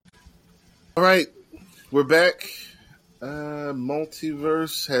All right, we're back.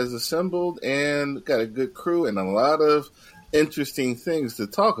 Multiverse has assembled and got a good crew and a lot of interesting things to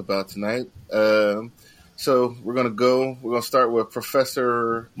talk about tonight. So we're gonna go. We're gonna start with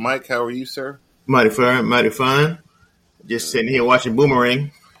Professor Mike. How are you, sir? Mighty fine, mighty fine. Just sitting here watching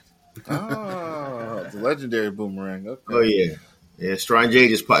Boomerang. Ah, the legendary Boomerang. Okay. Oh yeah. Strong J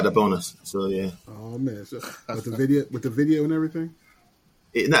just popped up on us. So yeah. Oh man, so, with the video and everything.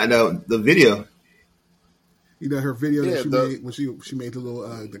 The video. You know her video that she made when she made the little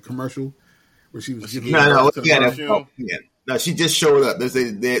the commercial where she was giving. No, she just showed up. They're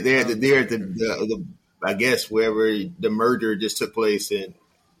at the I guess wherever the merger just took place, and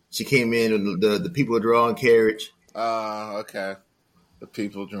she came in and the people drawing carriage. Okay. The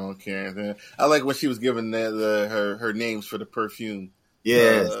people drawing carriage. I like when she was giving her names for the perfume.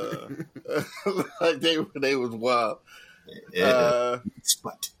 Yeah, like they was wild.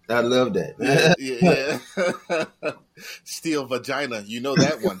 Spot. I love that. Yeah. Steel vagina. You know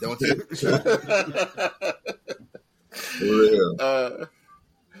that one, don't you? For real.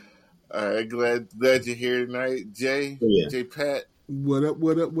 All right. Glad you're here tonight, Jay. Yeah. Jay Pat. What up?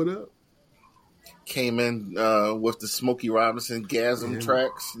 Came in with the Smokey Robinson gasm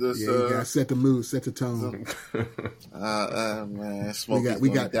tracks. You gotta set the mood, set the tone. Man, Smokey's we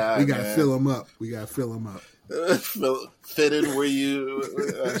got to fill them up. We gotta fill them up. Fit in where you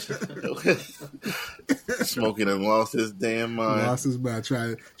Smokey done lost his damn mind. Lost his mind.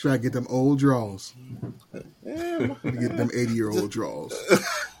 Try to get them old draws. Get them 80-year-old draws.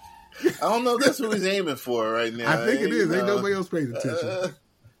 I don't know if that's what he's aiming for right now. I think it is. Ain't nobody else paying attention.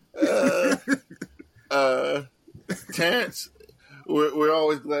 Terrence, we're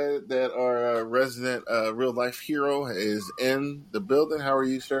always glad that our resident real life hero is in the building. How are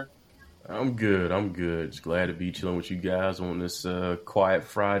you, sir? I'm good. Just glad to be chilling with you guys on this quiet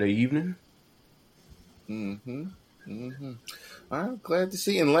Friday evening. All right, glad to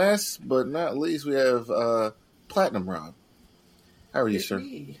see you. And last but not least, we have Platinum Rob. How are you, sir?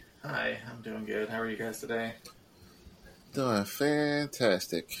 Hi, I'm doing good. How are you guys today? Doing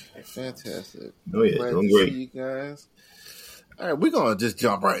fantastic. Oh yeah, glad doing to great. see you guys. All right, we're gonna just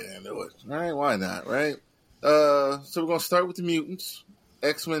jump right into it. All right, why not? Right. So we're gonna start with the mutants.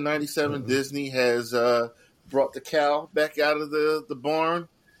 X-Men 97. Disney has brought the cow back out of the barn.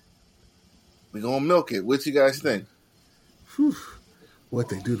 We're gonna milk it. What you guys think? Whew. What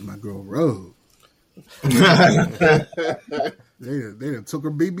they do to my girl Rogue? They done took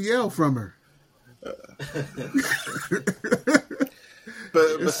her BBL from her.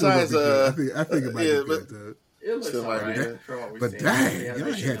 But besides, I think it might be good. Though. It looks Still might be good. But dang,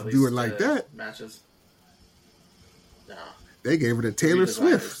 y'all had to do it like that. Matches. No. They gave her to Taylor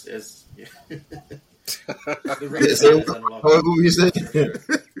Swift.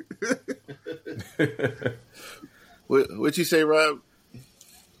 What'd you say, Rob?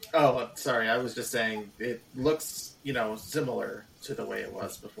 Oh, sorry. I was just saying it looks, similar to the way it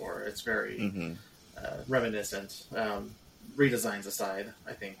was before. It's very reminiscent. Redesigns aside,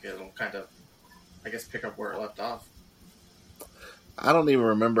 I think it'll kind of, pick up where it left off. I don't even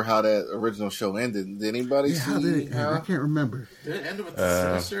remember how that original show ended. Did anybody see? I can't remember. Did it end with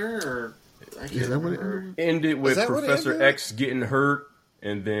Sinister, or I can't remember. Ended with Professor X getting hurt,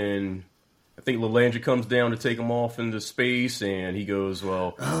 and then I think Lilandra comes down to take him off into space, and he goes,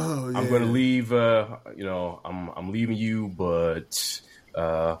 "Well, I'm going to leave. I'm leaving you, but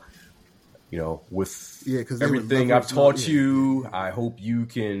with everything I've taught you, I hope you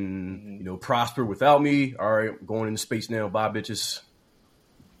can, prosper without me. All right, I'm going into space now. Bye, bitches."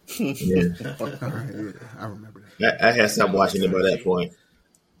 Yeah. All right, I remember that. I had stopped watching it by that point.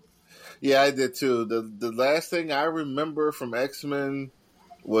 Yeah, I did too. The last thing I remember from X-Men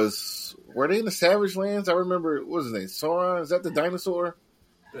were they in the Savage Lands? I remember, what was his name? Sauron? Is that the dinosaur?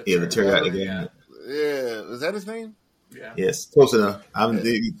 Yeah, the Pterodactyl again. Yeah, is that his name? Yeah. Yes, close enough.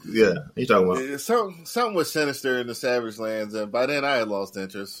 You're talking about something was sinister in the Savage Lands, and by then I had lost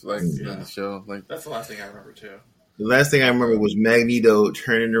interest, in the show. That's the last thing I remember too. The last thing I remember was Magneto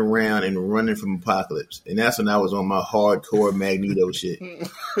turning around and running from Apocalypse, and that's when I was on my hardcore Magneto shit.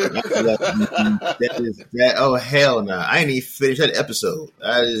 Oh hell no! I didn't even finish that episode.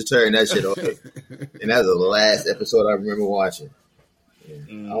 I just turned that shit off, and that was the last episode I remember watching. I don't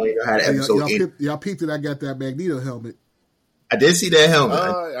even know how the episode ended. Y'all peeped that I got that Magneto helmet. I did see that helmet.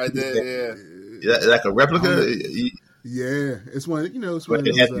 I did. Yeah, like a replica. Yeah, it's one. It's one of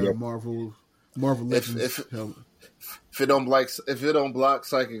those Marvel Legends helmet. If it don't block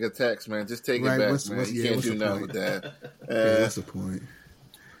psychic attacks, man, just take it back, man. You can't do nothing with that. That's the point.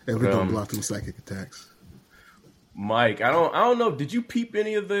 If we don't block them psychic attacks. Mike, I don't know. Did you peep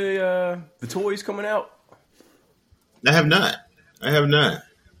any of the toys coming out? I have not.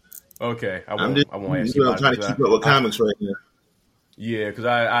 Okay, I won't ask you I'm about trying it. to keep up with comics right now. Yeah, because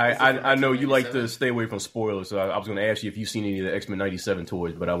I know you like to stay away from spoilers, so I was going to ask you if you've seen any of the X-Men '97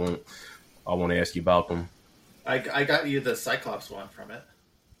 toys, but I won't ask you about them. I got you the Cyclops one from it.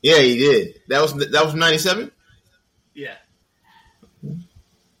 Yeah, you did. That was '97. Yeah.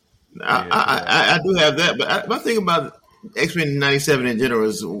 I do have that, but my thing about X-Men '97 in general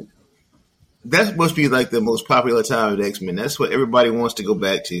is that must be like the most popular time of the X-Men. That's what everybody wants to go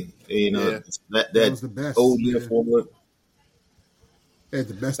back to. You know, that was the best, old uniform look. They had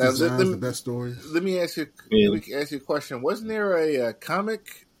the best designs, the best stories. Let me ask you a question. Wasn't there a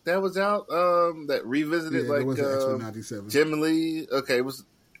comic that was out that revisited Jim Lee? Okay, it was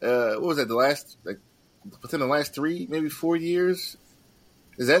what was that? Within the last 3, maybe 4 years?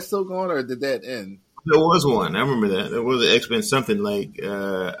 Is that still going, or did that end? There was one. I remember that. There was an X-Men something like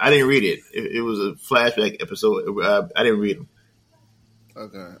I didn't read it. It was a flashback episode. I didn't read them.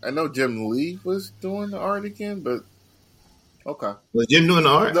 Okay, I know Jim Lee was doing the art again, but okay. Was Jim doing the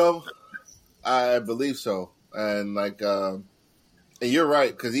art? No, I believe so. And and you're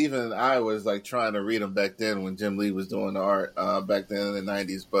right, because even I was like trying to read them back then when Jim Lee was doing the art back then in the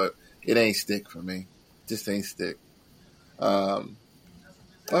 '90s, but it ain't stick for me. Just ain't stick. All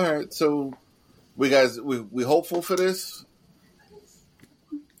right, so we hopeful for this?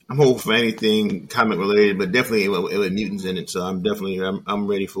 I'm hopeful for anything comic related, but definitely with mutants in it. So I'm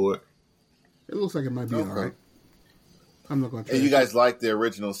ready for it. It looks like it might be all right. I'm not going to. And you guys like the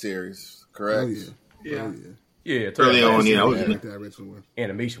original series, correct? Oh yeah. Yeah. Early on, I was like the original one.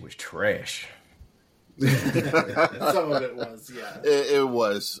 Animation was trash. Some of it was, yeah. It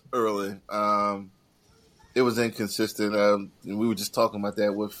was early. It was inconsistent. We were just talking about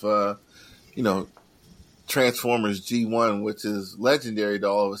that with, Transformers G1, which is legendary to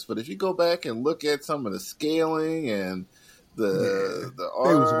all of us. But if you go back and look at some of the scaling and the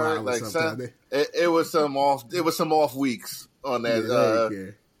art, it was some off weeks on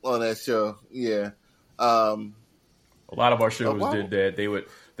that on that show. Yeah. A lot of our shows did that. They would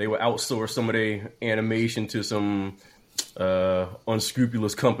outsource some of their animation to some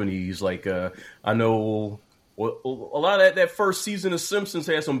unscrupulous companies. Like I know a lot of that first season of Simpsons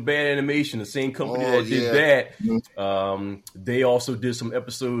had some bad animation. The same company that did that, they also did some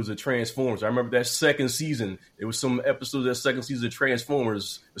episodes of Transformers. I remember that second season. There was some episodes of that second season of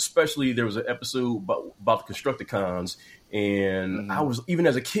Transformers. Especially there was an episode about the Constructicons, and I was, even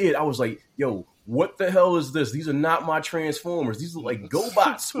as a kid, I was like, "Yo, what the hell is this? These are not my Transformers. These are like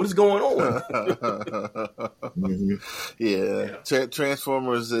GoBots. What is going on?"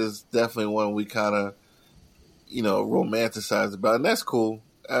 Transformers is definitely one we kind of, romanticize about, and that's cool.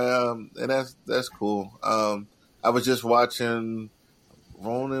 And that's cool. I was just watching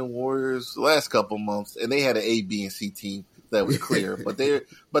Ronin Warriors the last couple months, and they had an A, B, and C team that was clear, but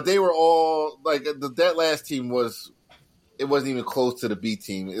they were all like that last team was. It wasn't even close to the B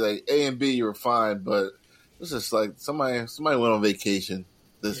team. Like A and B, you were fine, but it was just like somebody went on vacation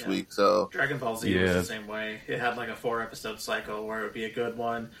this week. So Dragon Ball Z was the same way. It had like a 4-episode cycle where it would be a good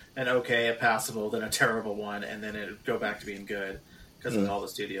one, an okay, a passable, then a terrible one, and then it would go back to being good because of all the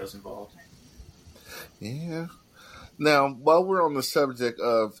studios involved. Yeah. Now, while we're on the subject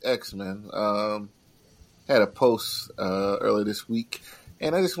of X-Men, had a post earlier this week,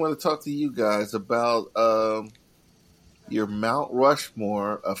 and I just want to talk to you guys about your Mount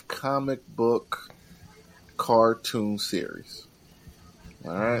Rushmore of comic book cartoon series.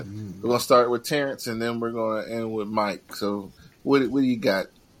 All right, we're gonna start with Terrence, and then we're gonna end with Mike. So, what do you got,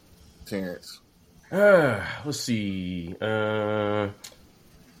 Terrence? Let's see.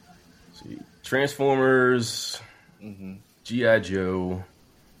 Transformers, G.I. Joe.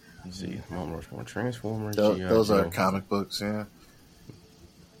 Let's see, Mount Rushmore, Transformers. Those are comic books, yeah.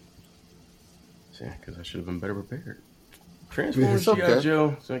 Yeah, because I should have been better prepared. Transformers, G.I.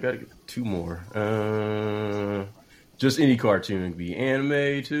 Joe. So I got to get 2 more. Just any cartoon. It could be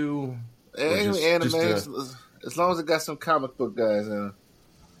anime too. Anime, as long as it got some comic book guys in it.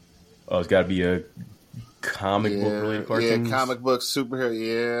 Oh, it's got to be a comic book related cartoon. Yeah, comic book superhero.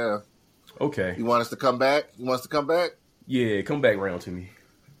 Yeah. Okay. You want us to come back? Yeah, come back round to me.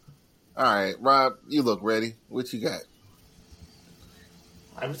 All right, Rob, you look ready. What you got?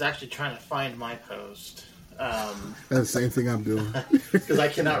 I was actually trying to find my post. That's the same thing I'm doing because I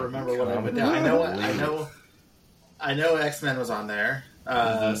cannot remember what I put down. I know X-Men was on there.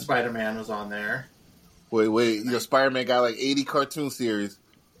 Spider-Man was on there. Wait! Your Spider-Man got like 80 cartoon series.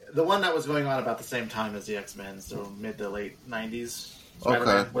 The one that was going on about the same time as the X-Men, so mid to late 90s.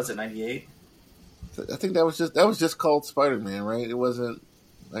 Spider-Man, was it 98? I think that was just called Spider-Man, right? It wasn't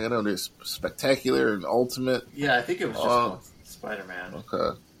like I know there's Spectacular and Ultimate. Yeah, I think it was just called Spider-Man.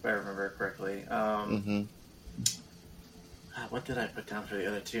 Okay, if I remember correctly. What did I put down for the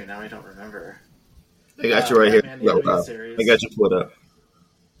other two? Now I don't remember. I got you right Batman, here. I got you pulled up.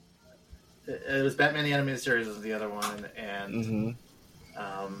 It was Batman the Animated Series was the other one, and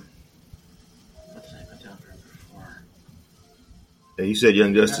what did I put down for before? Yeah, you said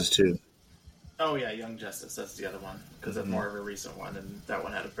Young Justice too. Oh yeah, Young Justice. That's the other one because it's more of a recent one, and that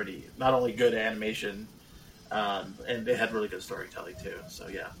one had a pretty not only good animation, and they had really good storytelling too. So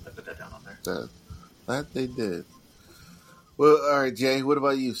yeah, I put that down on there. That they did. Well, all right, Jay. What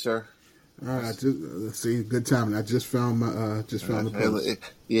about you, sir? All right, let's see. Good timing. I just found the post.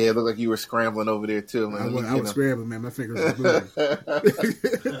 Yeah, it looked like you were scrambling over there too. Man. I was scrambling, man. My fingers were moving.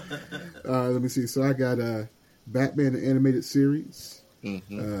 Let me see. So I got Batman the Animated Series,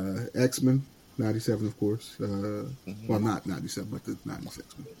 X-Men '97, of course. Well, not '97, but the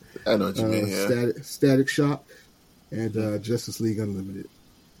 '96 one. I know what you mean. Yeah. Static Shock, and Justice League Unlimited.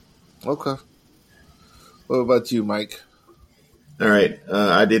 Okay. What about you, Mike? All right,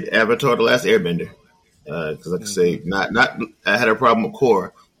 I did Avatar: The Last Airbender because, like I say, I had a problem with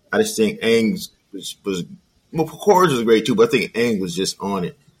Korra. I just think Aang was Korra's was great too, but I think Aang was just on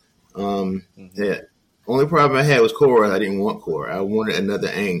it. Yeah, only problem I had was Korra. I didn't want Korra. I wanted another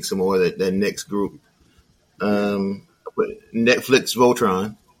Aang, some more that next group. Netflix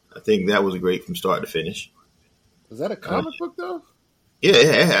Voltron. I think that was great from start to finish. Was that a comic book though?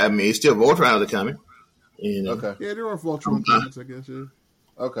 Yeah. I mean, it's still Voltron was a comic. You know? Okay. Yeah, there are Voltron comics, I guess. Yeah.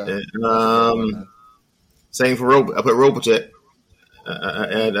 Okay. And, same for I put Robotech,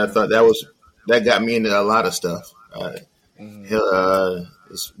 and I thought that got me into a lot of stuff.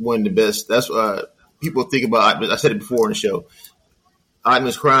 It's one of the best. That's people think about. I said it before in the show.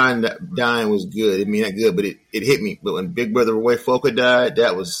 Optimus crying, dying was good. I mean, not good, but it hit me. But when Big Brother Roy Fokker died,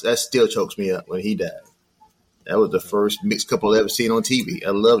 that still chokes me up when he died. That was the first mixed couple I ever seen on TV. I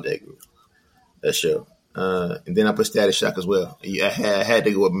love that group, that show. And then I put Static Shock as well. I had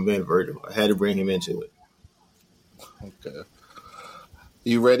to go with my man Virgil. I had to bring him into it. Okay.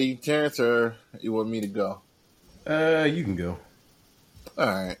 You ready, Terrence, or you want me to go? You can go. All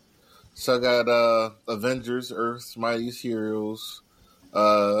right. So I got Avengers, Earth's Mightiest Heroes,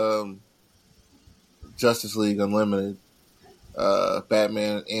 Justice League Unlimited,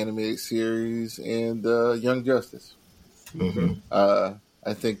 Batman Animated Series, and Young Justice. I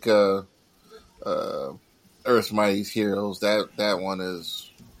think Earth's Mightiest Heroes. That one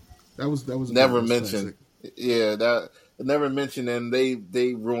is that was never mentioned. Classic. Yeah, that never mentioned, and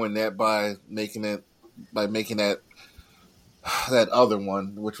they ruined that by making that other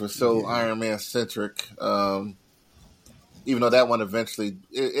one, which was so Iron Man centric. Even though that one eventually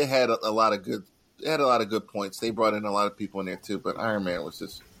it had a lot of good points. They brought in a lot of people in there too, but Iron Man was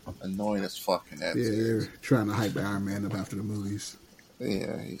just annoying as fuck in that. Yeah, they're trying to hype Iron Man up after the movies.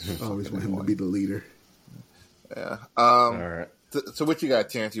 Yeah, he's always want him to be the leader. Yeah. All right. So what you got,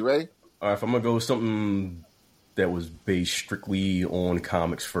 Terrence? You ready? All right. If I'm gonna go with something that was based strictly on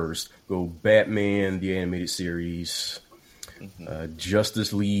comics first, go Batman the Animated Series,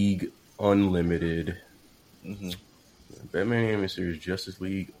 Justice League Unlimited. Batman Animated Series, Justice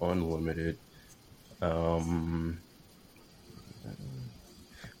League Unlimited. I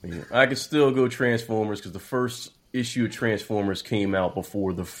could still go Transformers because the first issue of Transformers came out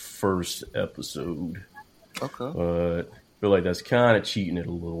before the first episode. Okay. But I feel like that's kind of cheating it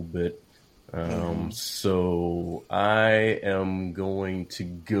a little bit. So I am going to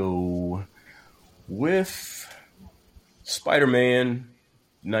go with Spider-Man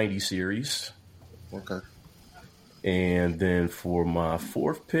 90 series. Okay. And then for my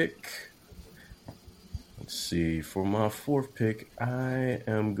fourth pick, I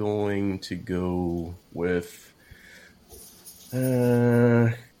am going to go with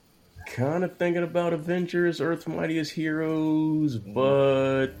kind of thinking about Avengers, Earth's Mightiest Heroes,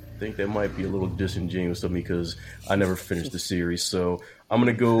 but I think that might be a little disingenuous of me because I never finished the series. So I'm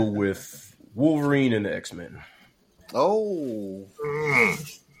going to go with Wolverine and the X-Men. Oh.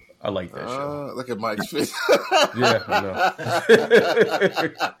 I like that show. Look at Mike's face. Yeah, I know.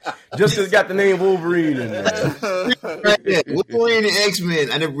 Just because got the name Wolverine in there. Wolverine and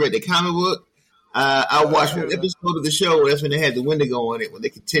X-Men. I never read the comic book. I watched one episode of the show. That's when they had the Wendigo on it, when they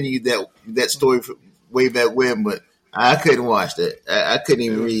continued that story way back when, but I couldn't watch that. I couldn't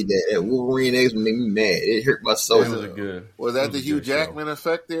even read that. Wolverine and X-Men made me mad. It hurt my soul. Was that the Hugh Jackman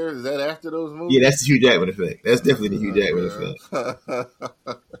effect there? Is that after those movies? Yeah, that's the Hugh Jackman effect. That's definitely the Hugh Jackman effect.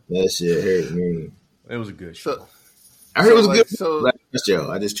 That shit hurt me. It was a good show. I heard it was a good show.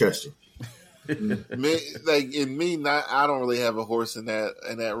 I just trust you. I don't really have a horse in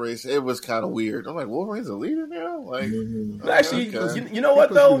that race. It was kind of weird. I'm like, Wolverine's a leader now. Like, actually, okay. you know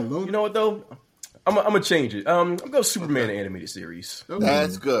what though? You know what though? I'm gonna change it. I'm gonna go Superman the animated series.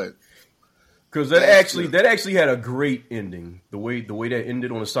 That's good. Because that actually had a great ending. The way that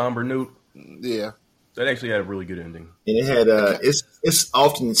ended on a somber note. Yeah. That actually had a really good ending. And it had it's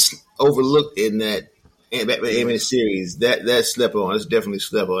often overlooked in that Batman animated series. That slept on. It's definitely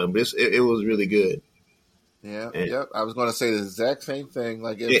slept on, but it was really good. Yeah, yep. I was going to say the exact same thing.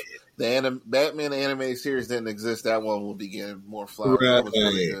 Like if the Batman animated series didn't exist, that one would be getting more flowers. Right. That was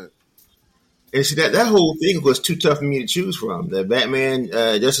really good. And see that whole thing was too tough for me to choose from. The Batman,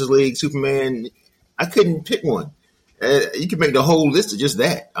 Justice League, Superman. I couldn't pick one. You could make the whole list of just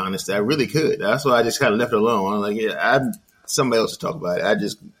that. Honestly, I really could. That's why I just kind of left it alone. I'm like, I'm somebody else to talk about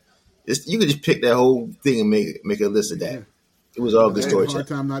it. You could just pick that whole thing and make a list of that. Yeah. It was all good story. Hard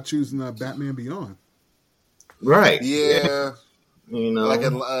time not choosing Batman Beyond. Right. Yeah. You know, like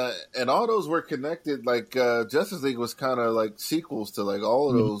and all those were connected. Like Justice League was kind of like sequels to like all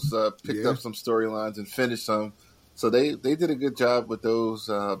of those. Picked up some storylines and finished some. So they did a good job with those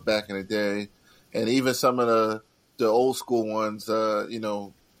back in the day, and even some of the old school ones.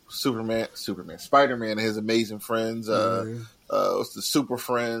 Superman, Spider-Man, and his amazing friends. What's the Super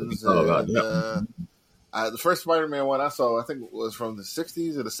Friends? The first Spider-Man one I saw, I think, was from the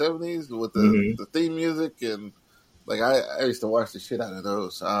 '60s or the '70s with the theme music, and like I used to watch the shit out of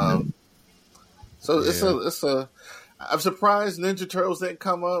those. So it's a. I'm surprised Ninja Turtles didn't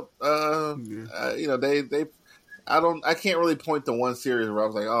come up. I can't really point to one series where I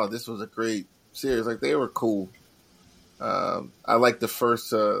was like, oh, this was a great series. Like they were cool. I like the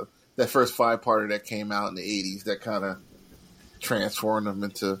first 5-parter that came out in the '80s that kind of transformed them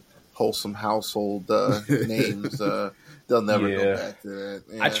into wholesome household names. They'll never go back to that.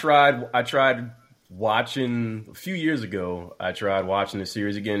 Yeah. I tried watching a few years ago. I tried watching the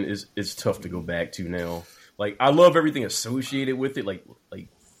series again. It's tough to go back to now. Like I love everything associated with it, like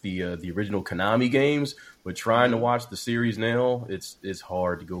the original Konami games. But trying to watch the series now, it's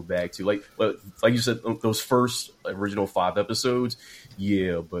hard to go back to. Like you said, those first original 5 episodes,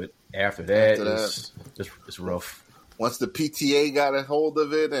 yeah. But after that, it's rough. Once the PTA got a hold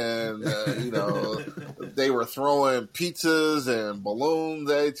of it, and they were throwing pizzas and balloons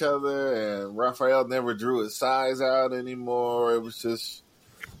at each other, and Raphael never drew his size out anymore. It was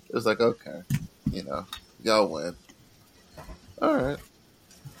like, okay, y'all win. All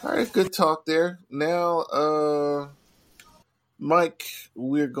right, good talk there. Now, Mike,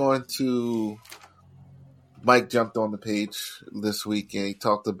 Mike jumped on the page this week and he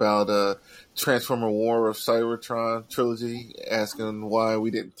talked about Transformer War of Cybertron trilogy, asking why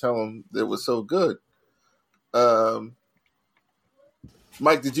we didn't tell him it was so good.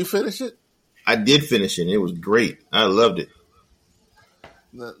 Mike, did you finish it? I did finish it. It was great. I loved it.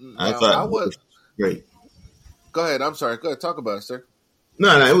 I thought it was great. Go ahead. I'm sorry. Go ahead. Talk about it, sir.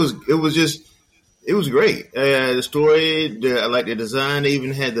 No. It was great. The story, I like the design. They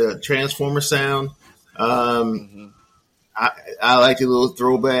even had the Transformer sound. I like the little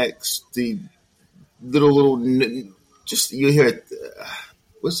throwbacks, the little just you hear it.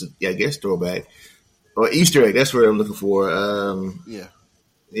 I guess throwback or Easter egg. That's what I'm looking for. There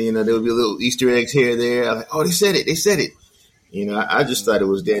would be a little Easter eggs here and there. I'm like, oh, they said it. I just thought it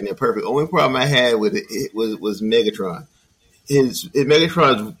was damn near perfect. Only problem I had with it was Megatron. His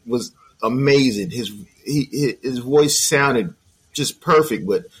Megatron was amazing. His voice sounded just perfect,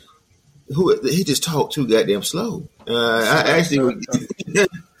 but he just talked too goddamn slow. I actually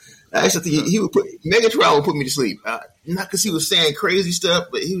think he would Megatron would put me to sleep. Not because he was saying crazy stuff,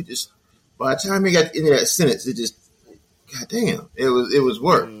 but he would just, by the time he got into that sentence, it just, goddamn, it was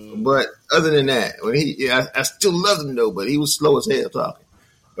work. But other than that, I still loved him though, but he was slow as hell talking.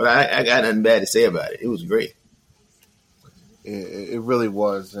 But I got nothing bad to say about it. It was great. It really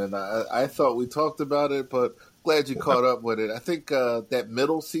was, and I thought we talked about it, but glad you caught up with it. I think that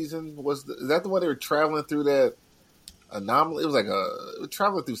middle season is that the one they were traveling through that anomaly? It was like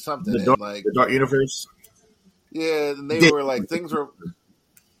traveling through something. The dark universe. Yeah, and they were like things were.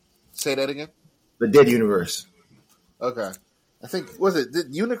 Say that again. The dead universe. Okay, I think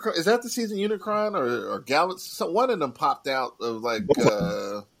Unicron? Is that the season Unicron or Galaxy? So one of them popped out of like.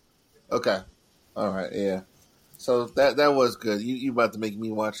 Okay, all right, yeah. So that was good. You about to make me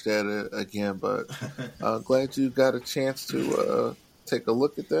watch that again, but glad you got a chance to take a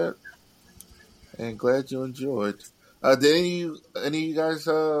look at that, and glad you enjoyed. Did any of you guys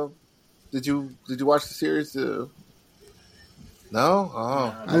did you watch the series? No.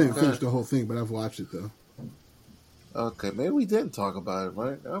 Oh, I didn't finish the whole thing, but I've watched it though. Okay, maybe we didn't talk about it,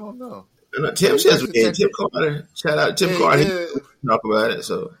 right? I don't know. Tim says Tim Carter. Shout out to Tim Carter. Yeah. He talk about it.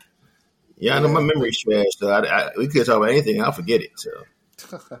 So I know my memory's trash. So we could talk about anything. I'll forget it. So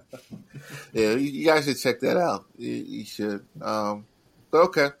yeah, you guys should check that out. You should. But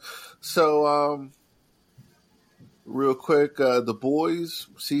okay, so real quick, The Boys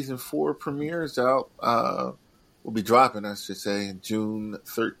season 4 premieres out. Will be dropping, I should say, June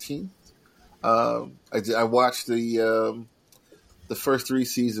 13th. I watched the first 3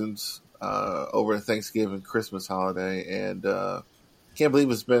 seasons over the Thanksgiving Christmas holiday, and can't believe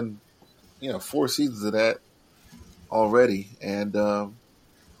it's been 4 seasons of that already, and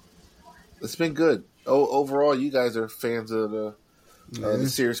it's been good. Overall, you guys are fans of the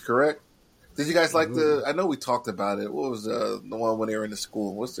series, correct? Did you guys like I know we talked about it. What was the one when they were in the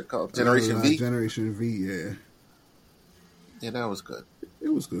school? What's it called? Generation V? Generation V, yeah. Yeah, that was good. It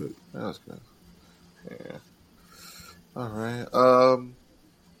was good. That was good. Yeah. All right.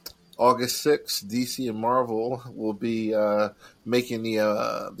 August 6th, DC and Marvel will be making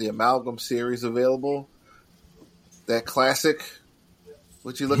the Amalgam series available. That classic.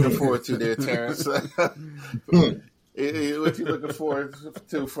 What you looking forward to there, Terrence? What you looking forward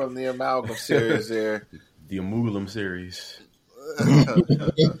to from the Amalgam series there? The Amalgam series.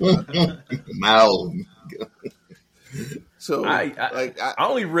 Amalgam. So I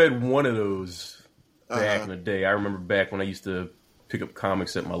only read one of those back in the day. I remember back when I used to pick up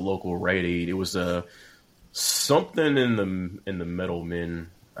comics at my local Rite Aid. It was something in the Metal Men.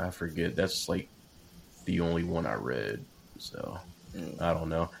 I forget. That's like the only one I read. So I don't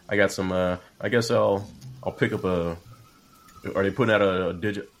know. I got some. I guess I'll pick up a. Are they putting out a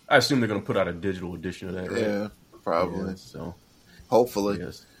digital? I assume they're going to put out a digital edition of that. Right? Yeah, probably. Yeah, so hopefully.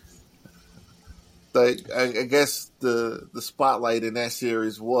 Yes. Like I guess the spotlight in that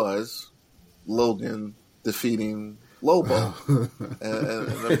series was Logan defeating Lobo in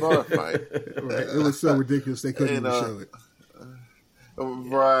the bar fight. Right. It was so ridiculous they couldn't even show it.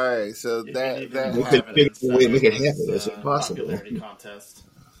 Right, so that we could pick a way to make it happen. It's impossible. Popularity contest.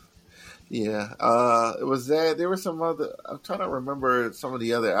 Yeah, it was that. There were some other. I'm trying to remember some of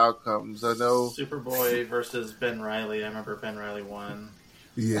the other outcomes. I know Superboy versus Ben Reilly. I remember Ben Reilly won.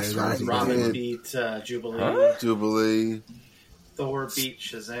 Yeah, that's right. Robin beat Jubilee. Huh? Jubilee. Thor beat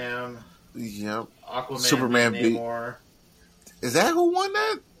Shazam. Yep. Aquaman Superman beat Namor. Is that who won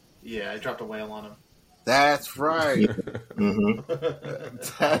that? Yeah, I dropped a whale on him. That's right.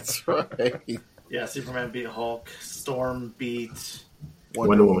 That's right. Yeah, Superman beat Hulk. Storm beat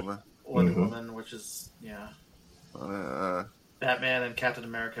Wonder Woman. Woman, which is Batman and Captain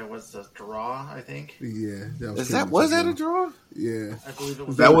America was a draw, I think. Yeah, was that a draw? Yeah, I believe it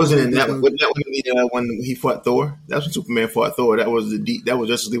was. That wasn't in that. Wasn't that when he fought Thor? That's when Superman fought Thor. That was that was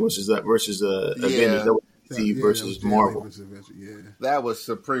Justice League versus Avengers. That was DC versus Marvel. Yeah, that was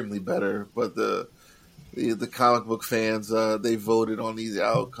supremely better. But the comic book fans they voted on these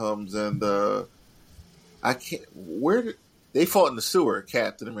outcomes, and I can't. They fought in the sewer,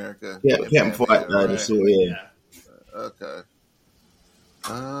 Captain America. Yeah, Captain fought in the sewer. Yeah. Okay.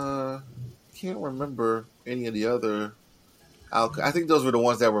 Can't remember any of the other outcomes. I think those were the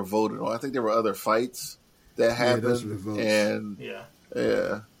ones that were voted on. I think there were other fights that happened, those were the votes. And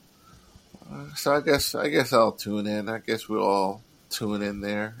yeah. So I guess I'll tune in. I guess we'll all tune in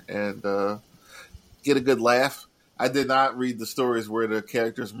there and get a good laugh. I did not read the stories where the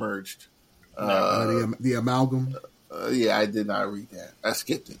characters merged. The amalgam. Yeah, I did not read that. I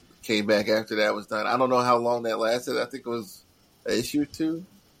skipped it. Came back after that was done. I don't know how long that lasted. I think it was an issue or two.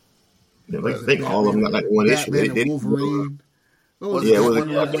 Yeah, I think all of them got like one issue. Batman and Wolverine. They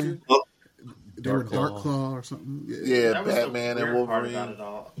were Dark Claw or something. Yeah, Batman and Wolverine. Part about it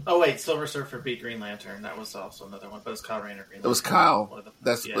all. Oh wait, Silver Surfer beat Green Lantern. That was also another one. But it was Kyle Rayner. Green Lantern. It was Kyle.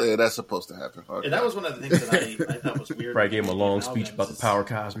 That's supposed to happen. Okay. Yeah, that was one of the things that I thought was weird. Probably gave him a long speech about the power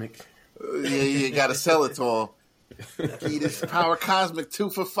cosmic. You got to sell it to him. Eat this power cosmic 2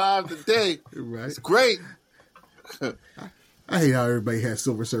 for $5 today. Right. It's great. I hate how everybody has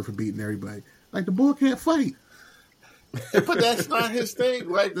Silver Surfer beating everybody. Like, the boy can't fight. But that's not his thing.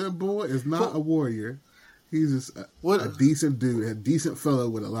 Like, the boy is not a warrior. He's just a decent dude, a decent fellow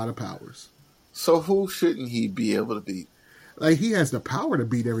with a lot of powers. So who shouldn't he be able to beat? Like, he has the power to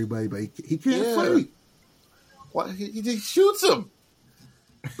beat everybody, but he can't fight. Why he shoots him?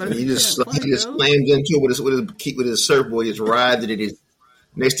 But he just slams into it with his surfboard. He just rides it. His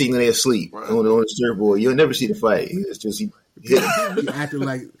next thing they're asleep on the surfboard. You'll never see the fight. It's just he acting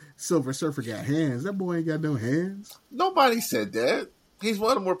like Silver Surfer got hands. That boy ain't got no hands. Nobody said that. He's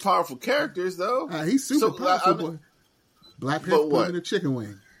one of the more powerful characters, though. He's super powerful, boy. Black Panther put him in a chicken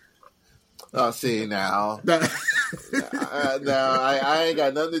wing. Oh, see now. I ain't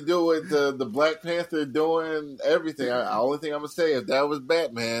got nothing to do with the Black Panther doing everything. The only thing I'm gonna say, if that was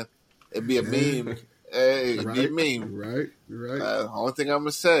Batman, it'd be a meme. Hey, it'd be a meme. Right. Only thing I'm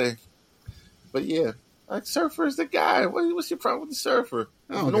gonna say. But yeah, like Surfer's the guy. What's your problem with the Surfer?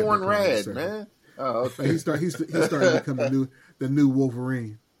 Norrin Rad, man. Oh, okay. He's starting to become the new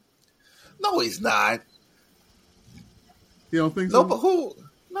Wolverine. No, he's not. You don't think so? No, but who?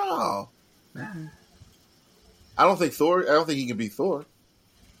 No. I don't think Thor. I don't think he can be Thor.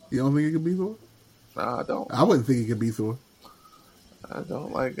 You don't think he can be Thor? No, I don't. I wouldn't think he could be Thor. I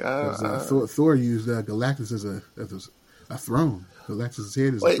don't like. Thor used Galactus as a throne. Galactus'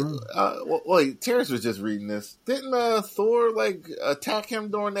 head is a throne. Wait, Terrence was just reading this. Didn't Thor attack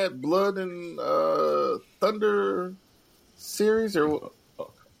him during that Blood and Thunder series or?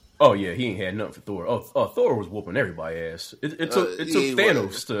 Oh yeah, he ain't had nothing for Thor. Thor was whooping everybody's ass. It took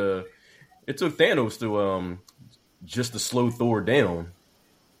Thanos to. It took Thanos to just to slow Thor down.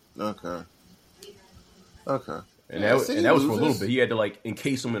 Okay. And that was for a little bit. He had to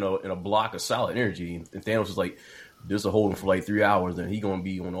encase him in a block of solid energy, and Thanos was like, "This will hold him for 3 hours, and he gonna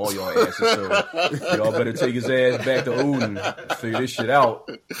be on all y'all asses. So y'all better take his ass back to Odin, figure this shit out."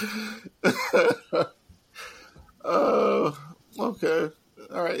 Okay.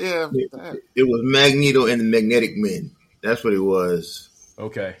 All right. Yeah. It was Magneto and the Magnetic Men. That's what it was.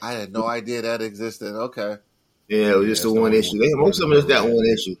 Okay. I had no idea that existed. Okay. Yeah, it was just the one issue. Most of them is that one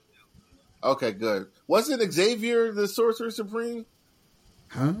issue. Okay, good. Wasn't Xavier the Sorcerer Supreme?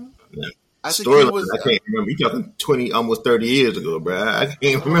 Huh? I think he was. I can't remember. You're talking almost 30 years ago, bro. I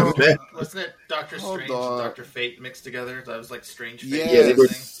can't remember that. Wasn't it Doctor Strange and Doctor Fate mixed together? That was like Strange Fate.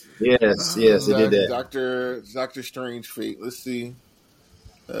 Yes. Yes, they did that. Doctor Strange Fate. Let's see.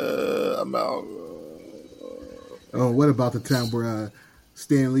 I'm out. What about the time where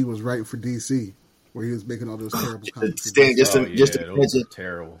Stan Lee was writing for DC, where he was making all those terrible comics? Those were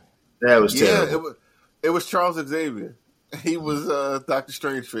terrible. That was terrible. Yeah, it was Charles Xavier. He was Doctor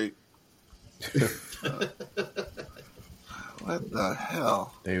Strange Fate. What the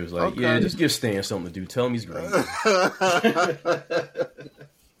hell? He was like, okay. Yeah, just give Stan something to do. Tell him he's great.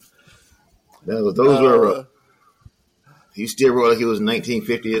 Those were he still wrote like it was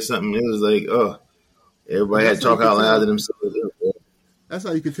 1950 or something. It was like, everybody had to talk out loud to themselves. That's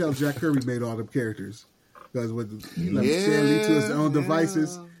how you could tell Jack Kirby made all them characters. Because with Stan Lee to his own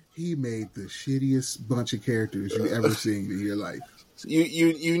devices, he made the shittiest bunch of characters you ever seen in your life.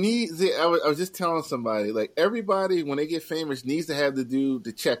 You need. I was just telling somebody, like, everybody when they get famous needs to have the dude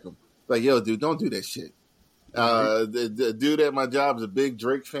to check them. Like, yo, dude, don't do that shit. The dude at my job is a big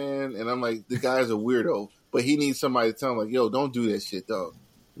Drake fan, and I'm like, the guy's a weirdo, but he needs somebody to tell him, like, yo, don't do that shit, dog.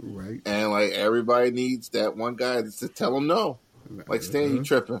 Right. And like everybody needs that one guy to tell them no. Like, Stan, you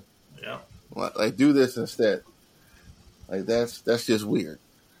tripping? Yeah. Like, do this instead. Like, that's just weird.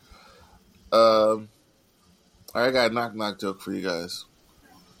 I got a knock joke for you guys.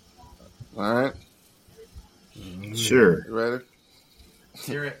 All right. Sure. You ready?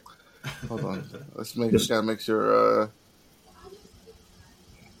 Hear it. Hold on. Gotta make sure.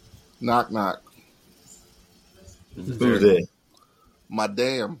 Knock. Who's there? My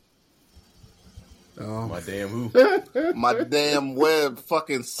damn. Oh. My damn who? My damn web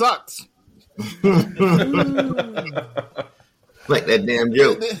fucking sucks. Like that damn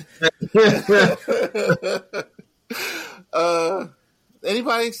joke.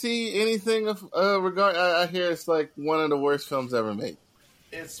 Anybody see anything of regard? I hear it's like one of the worst films ever made.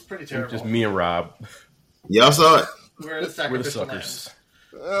 It's pretty terrible. Just me and Rob. Y'all saw it? We're the suckers.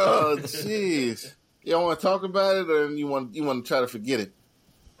 Oh, jeez. Y'all want to talk about it, or you want to try to forget it?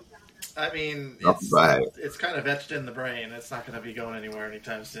 I mean, it's kind of etched in the brain. It's not going to be going anywhere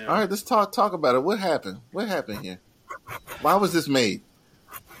anytime soon. All right, let's talk about it. What happened? What happened here? Why was this made?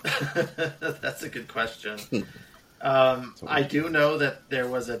 That's a good question. I do know that there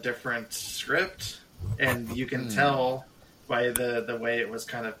was a different script, and you can tell by the way it was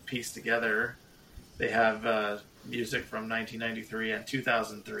kind of pieced together. They have music from 1993 and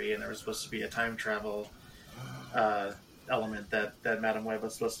 2003, and there was supposed to be a time travel element that Madam Web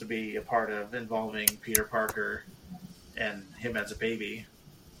was supposed to be a part of, involving Peter Parker and him as a baby.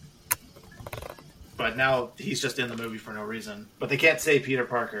 But now he's just in the movie for no reason. But they can't say Peter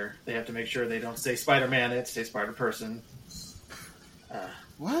Parker. They have to make sure they don't say Spider-Man. They have to say Spider-Person.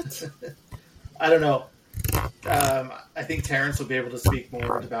 What? I don't know. I think Terrence will be able to speak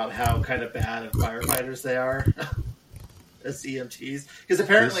more about how kind of bad of firefighters they are as EMTs. Because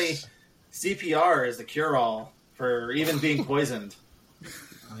apparently CPR is the cure-all for even being poisoned.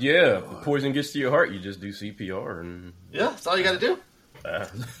 Yeah, if the poison gets to your heart, you just do CPR. And yeah, that's all you got to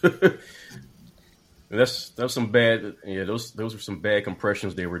do. That's some bad. Yeah, those were some bad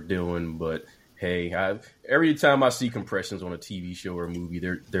compressions they were doing. But hey, every time I see compressions on a TV show or a movie,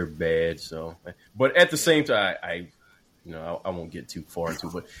 they're bad. So, but at the same time, I won't get too far into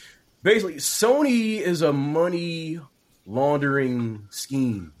it. But basically, Sony is a money laundering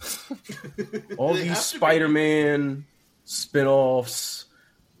scheme. All these Spider-Man spinoffs.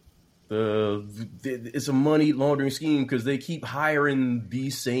 It's a money laundering scheme because they keep hiring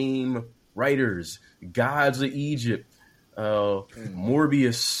these same writers. Gods of Egypt,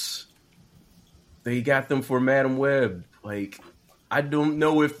 Morbius. They got them for Madam Web. Like, I don't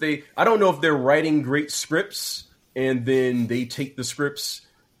know if they're writing great scripts and then they take the scripts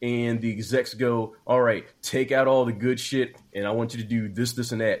and the execs go, all right, take out all the good shit and I want you to do this,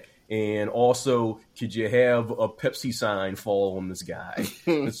 this, and that. And also, could you have a Pepsi sign fall on this guy?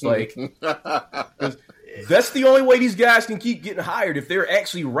 It's like, that's the only way these guys can keep getting hired. If they're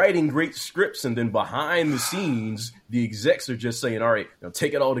actually writing great scripts and then behind the scenes, the execs are just saying, all right, now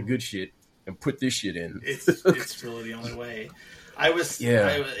take out all the good shit and put this shit in. It's really the only way.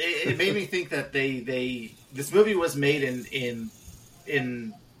 It made me think that this movie was made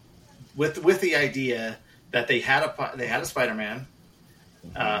in with the idea that they had a Spider-Man,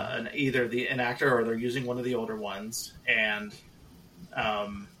 either an actor or they're using one of the older ones, and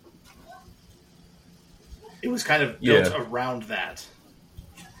it was kind of built around that.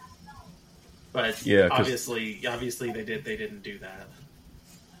 But obviously they didn't do that.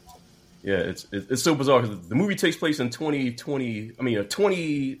 Yeah, it's so bizarre because the movie takes place in 2020. I mean,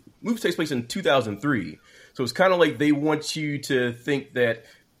 movie takes place in 2003. So it's kind of like they want you to think that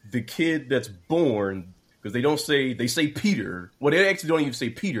the kid that's born, because they say Peter. Well, they actually don't even say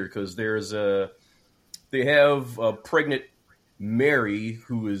Peter because they have a pregnant Mary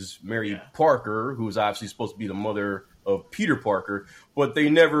who is Mary Parker, who is obviously supposed to be the mother of Peter Parker, but they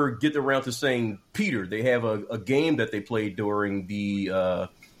never get around to saying Peter. They have a game that they played during the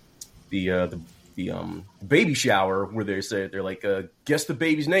baby shower where they're like, guess the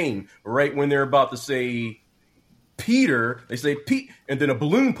baby's name. Right when they're about to say Peter, they say Pete, and then a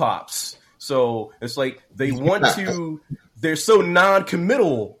balloon pops. So it's like they're so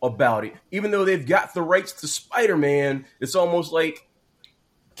non-committal about it. Even though they've got the rights to Spider-Man, it's almost like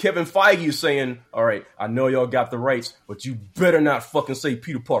Kevin Feige is saying, all right, I know y'all got the rights, but you better not fucking say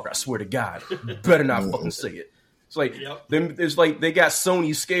Peter Parker. I swear to God, you better not fucking say it. It's like it's like they got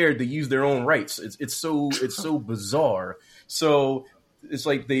Sony scared to use their own rights. It's so bizarre. So it's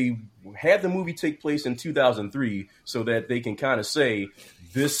like they had the movie take place in 2003 so that they can kind of say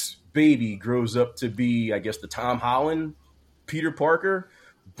this baby grows up to be, I guess, the Tom Holland Peter Parker.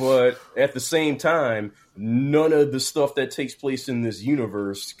 But at the same time, none of the stuff that takes place in this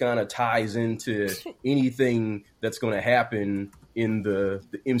universe kind of ties into anything that's going to happen in the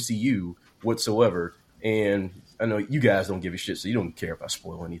MCU whatsoever. And I know you guys don't give a shit, so you don't care if I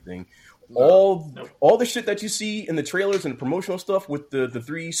spoil anything. All the shit that you see in the trailers and the promotional stuff with the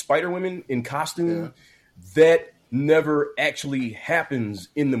three Spider Women in costume, that never actually happens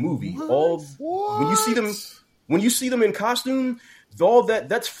in the movie. When you see them in costume, all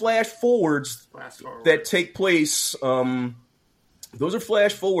that's flash forwards that take place. Those are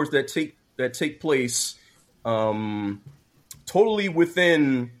flash forwards that take place totally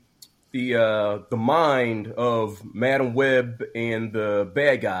within the mind of Madam Web and the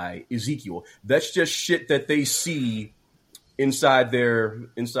bad guy Ezekiel. That's just shit that they see inside their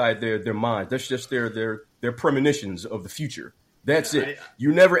minds. That's just their premonitions of the future. That's it.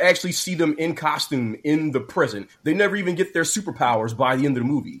 You never actually see them in costume in the present. They never even get their superpowers by the end of the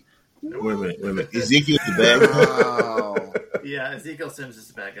movie. Wait a minute. Ezekiel's the bad guy? Yeah, Ezekiel Sims is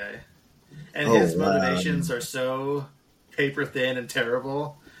the bad guy. And his motivations are so paper thin and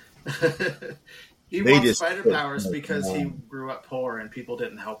terrible. He wants spider powers because he grew up poor and people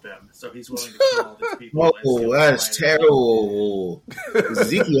didn't help him. So he's willing to kill all these people. Oh, that's terrible.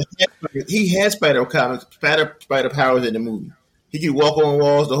 Ezekiel, he had spider powers in the movie. He could walk on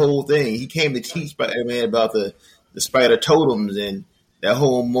walls, the whole thing. He came to teach Spider-Man about the spider totems and that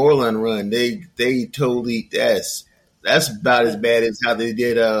whole Moreland run. They totally that's about as bad as how they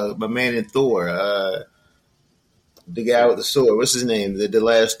did my man in Thor, the guy with the sword. What's his name? The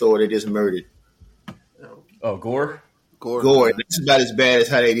last Thor they just murdered. Oh, Gore. That's about as bad as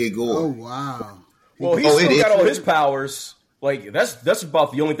how they did Gore. Oh wow. Well, he's still got all his powers. Like that's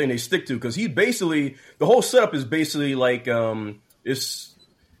about the only thing they stick to because he basically the whole setup is basically like it's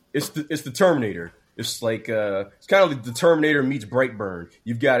the Terminator. It's like it's kind of like the Terminator meets Brightburn.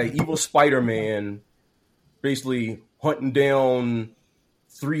 You've got an evil Spider-Man basically hunting down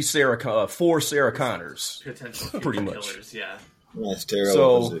 4 Sarah Connors, potential pretty much. Killers, yeah. That's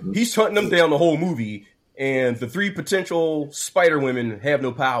terrible. So he's hunting them down the whole movie, and the 3 potential Spider Women have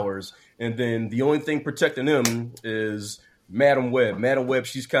no powers, and then the only thing protecting them is Madam Web. Madam Web,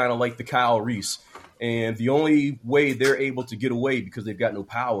 she's kind of like the Kyle Reese, and the only way they're able to get away because they've got no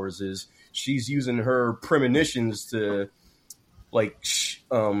powers is she's using her premonitions to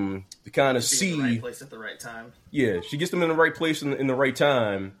to kind of see the right place at the right time. Yeah, she gets them in the right place in the right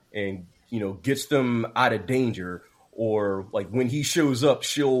time, and gets them out of danger. Or like when he shows up,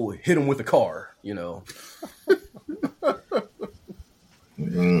 she'll hit him with a car. It's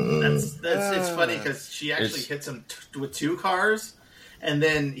funny because she actually hits him with 2 cars, and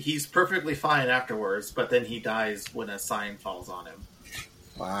then he's perfectly fine afterwards. But then he dies when a sign falls on him.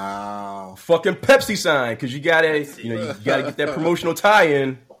 Wow. Fucking Pepsi sign, because you gotta get that promotional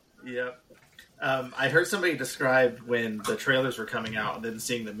tie-in. Yep. I heard somebody describe when the trailers were coming out and then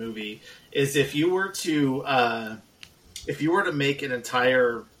seeing the movie is if you were to make an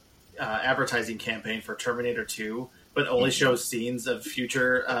entire advertising campaign for Terminator 2, but only shows scenes of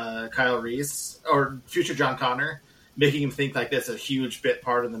future Kyle Reese or future John Connor, making him think like that's a huge bit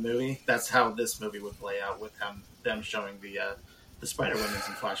part of the movie. That's how this movie would play out with them showing the Spider Women's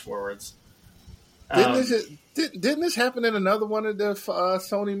and flash forwards. Didn't this happen in another one of the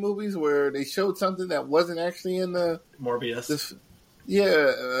Sony movies where they showed something that wasn't actually in the Morbius?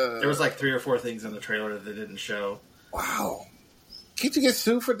 There was like 3 or 4 things in the trailer that they didn't show. Wow. Can't you get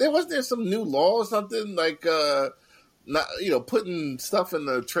sued for that? Wasn't there some new law or something like not putting stuff in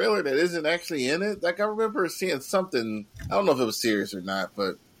the trailer that isn't actually in it? Like I remember seeing something. I don't know if it was serious or not,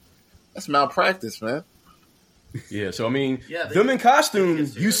 but that's malpractice, man. Yeah, so I mean, them in costume,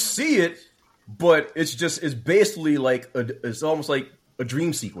 you see it, but it's basically like it's almost like a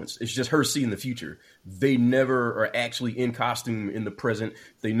dream sequence. It's just her seeing the future. They never are actually in costume in the present.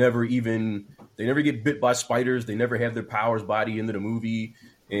 They never get bit by spiders. They never have their powers body into the movie.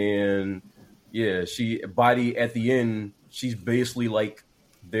 And yeah, body at the end, she's basically like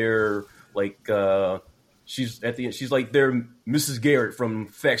she's at the end, she's like their Mrs. Garrett from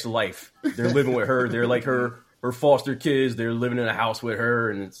Facts of Life. They're living with her. They're like her foster kids. They're living in a house with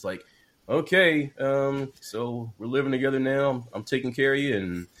her, and it's like, okay, so we're living together now. I'm taking care of you,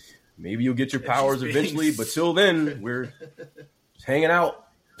 and maybe you'll get your powers eventually. But till then, we're hanging out.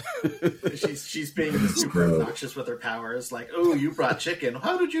 she's being super obnoxious with her powers. Like, oh, you brought chicken.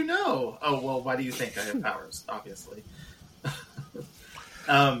 How did you know? Oh, well, why do you think I have powers? Obviously.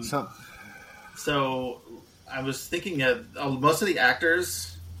 So I was thinking most of the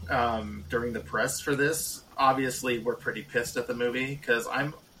actors during the press for this obviously were pretty pissed at the movie because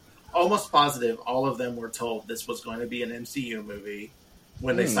I'm almost positive all of them were told this was going to be an MCU movie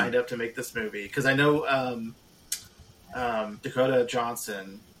when they signed up to make this movie. Because I know Dakota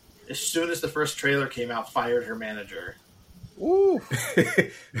Johnson, as soon as the first trailer came out, fired her manager. Ooh.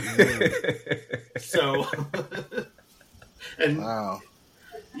 So, and wow.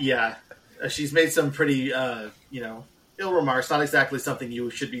 Yeah, she's made some pretty, ill remarks. Not exactly something you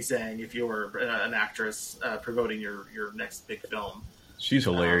should be saying if you were an actress promoting your next big film. She's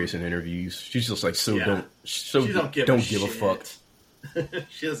hilarious in interviews. She's just like don't give a fuck.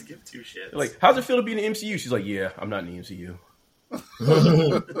 She doesn't give 2 shits. Like, how's it feel to be in the MCU? She's like, yeah, I'm not in the MCU.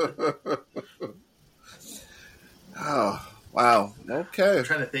 Oh, wow. Okay. I'm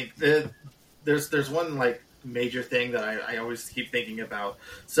trying to think. There's one like major thing that I always keep thinking about.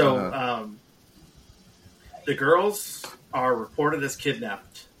 So the girls are reported as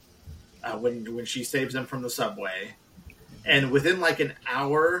kidnapped when she saves them from the subway. And within like an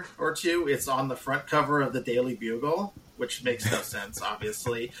hour or 2, it's on the front cover of the Daily Bugle, which makes no sense,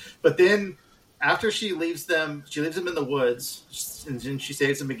 obviously. But then after she leaves them in the woods, and then she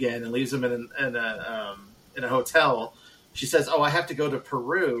saves them again and leaves them in a hotel. She says, "Oh, I have to go to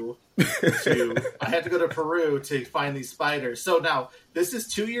Peru to find these spiders." So now this is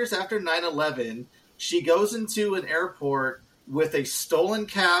 2 years after 9/11. She goes into an airport with a stolen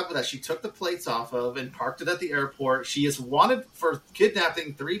cab that she took the plates off of and parked it at the airport. She is wanted for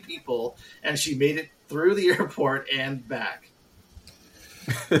kidnapping 3 people, and she made it through the airport and back.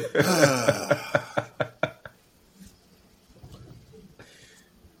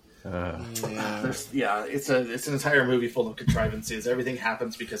 It's an entire movie full of contrivances. Everything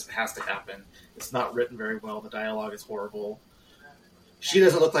happens because it has to happen. It's not written very well. The dialogue is horrible. She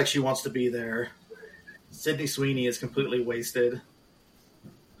doesn't look like she wants to be there. Sydney Sweeney is completely wasted.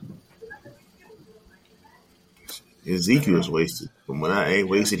 Ezekiel's wasted. From when I ain't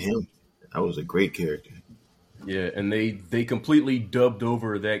wasted him, that was a great character. Yeah, and they completely dubbed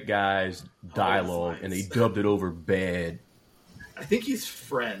over that guy's dialogue, and they dubbed it over bad. I think he's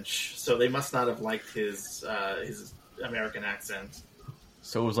French, so they must not have liked his American accent.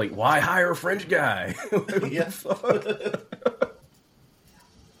 So it was like, why hire a French guy?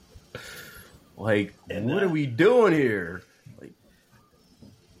 Like, what are we doing here? Like,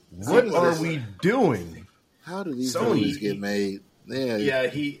 what are we doing? How do these movies get made? Yeah.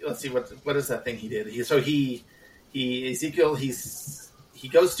 Let's see what is that thing he did? Ezekiel he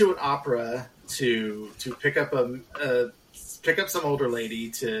goes to an opera to pick up some older lady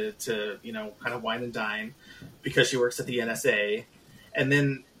to kind of wine and dine because she works at the NSA, and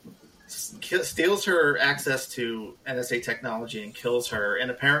then steals her access to NSA technology and kills her. And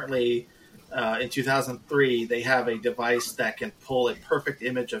apparently, in 2003, they have a device that can pull a perfect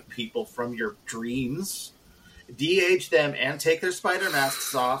image of people from your dreams, de-age them, and take their spider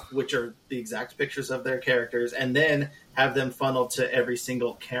masks off, which are the exact pictures of their characters, and then have them funneled to every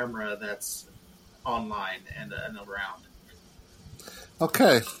single camera that's online and around.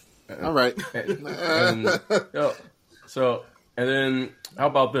 Okay. All right. And then how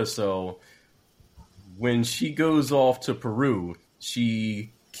about this? So when she goes off to Peru, she's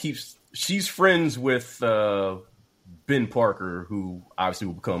friends with Ben Parker, who obviously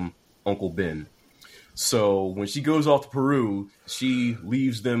will become Uncle Ben. So when she goes off to Peru, she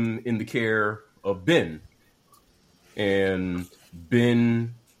leaves them in the care of Ben. And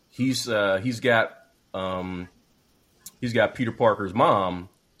Ben, he's got Peter Parker's mom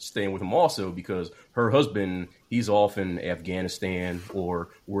staying with him also, because her husband, he's off in Afghanistan or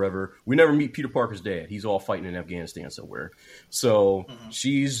wherever. We never meet Peter Parker's dad. He's all fighting in Afghanistan somewhere. So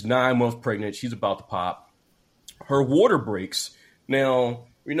she's 9 months pregnant. She's about to pop. Her water breaks. Now,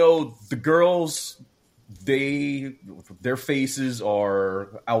 the girls, their faces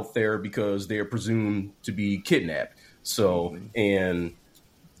are out there because they are presumed to be kidnapped. So, and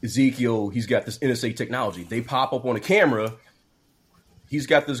Ezekiel, he's got this NSA technology. They pop up on a camera. He's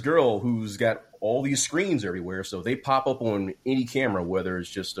got this girl who's got all these screens everywhere. So they pop up on any camera, whether it's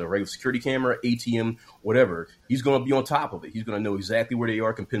just a regular security camera, ATM, whatever. He's going to be on top of it. He's going to know exactly where they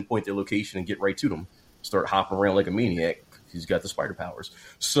are, can pinpoint their location and get right to them. Start hopping around like a maniac. He's got the spider powers.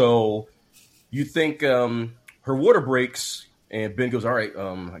 So you think her water breaks, and Ben goes, all right,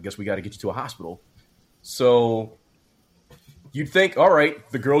 I guess we got to get you to a hospital. So you'd think, all right,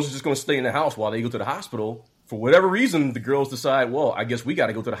 the girls are just going to stay in the house while they go to the hospital. For whatever reason, the girls decide, well, I guess we got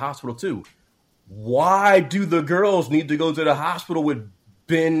to go to the hospital too. Why do the girls need to go to the hospital with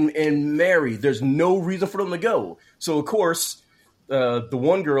Ben and Mary? There's no reason for them to go. So, of course, the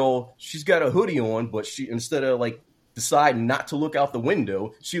one girl, she's got a hoodie on, but she, instead of deciding not to look out the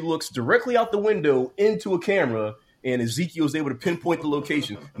window, she looks directly out the window into a camera, and Ezekiel's able to pinpoint the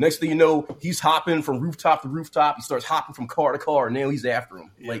location. Next thing you know, he's hopping from rooftop to rooftop. He starts hopping from car to car, and now he's after him.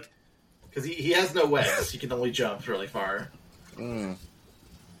 Yeah. Because he has no legs. He can only jump really far. Oh,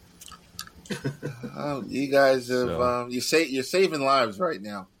 you guys have you're saving lives right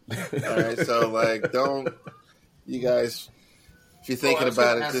now. All right, so don't you guys? If you're thinking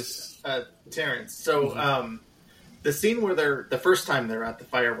about it, this Terrence. So the scene where the first time they're at the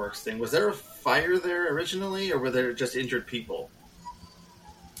fireworks thing, was there a fire there originally, or were there just injured people?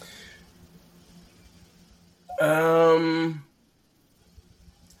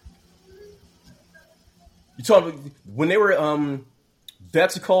 You talk when they were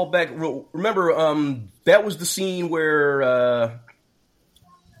that's a callback. Remember, that was the scene where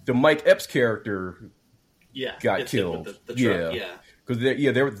the Mike Epps character got killed. The truck,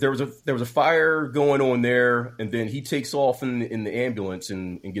 because there was a fire going on there, and then he takes off in the ambulance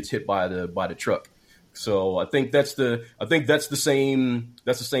and gets hit by the truck. So I think that's the same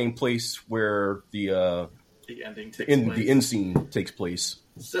place where the ending takes place. The end scene takes place.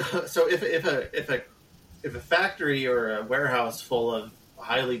 So if a factory or a warehouse full of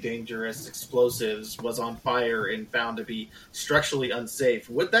highly dangerous explosives was on fire and found to be structurally unsafe,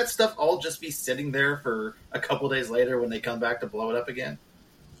 would that stuff all just be sitting there for a couple days later when they come back to blow it up again?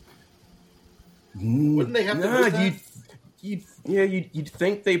 Wouldn't they have to move that? You'd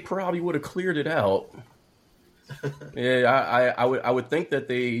think they probably would have cleared it out. Yeah, I would think that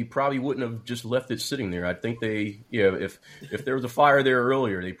they probably wouldn't have just left it sitting there. I think if there was a fire there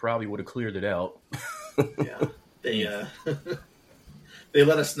earlier, they probably would have cleared it out. Yeah, they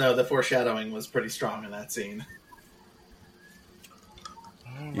let us know the foreshadowing was pretty strong in that scene.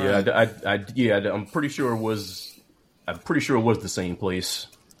 Yeah, I'm pretty sure it was the same place.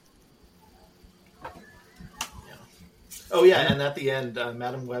 Oh yeah, and at the end,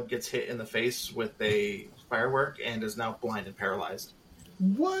 Madam Web gets hit in the face with a firework and is now blind and paralyzed.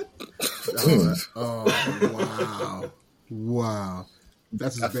 What? Wow!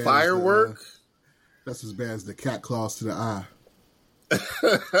 That's as bad firework. That's as bad as the cat claws to the eye.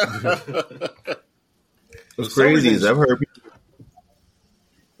 What's crazy is I've heard people.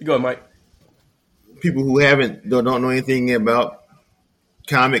 Go ahead, Mike. People who don't know anything about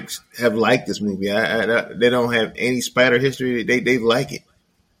comics have liked this movie. They don't have any Spider history. They like it.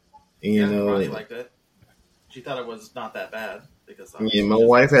 You know, Ronnie liked it. She thought it was not that bad because my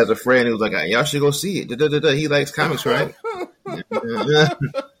wife has a friend who was like, "Y'all should go see it." He likes comics, right?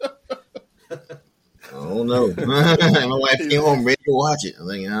 Oh no! My wife came home ready to watch it. I'm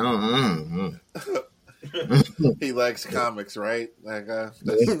like, He likes comics, right? Like that's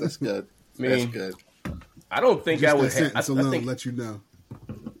good. That's good. I don't think Just I would. That sentence alone let you know.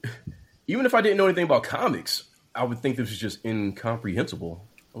 Even if I didn't know anything about comics, I would think this was just incomprehensible.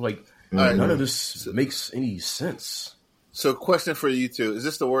 I'm like, none of this makes any sense. So, question for you two: is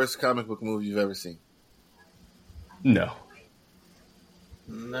this the worst comic book movie you've ever seen? No.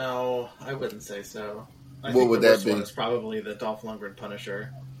 No, I wouldn't say so. I What think would the that worst be? one is probably the Dolph Lundgren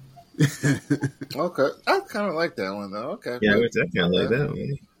Punisher. Okay, I kind of like that one though. Okay, yeah, I kind of like that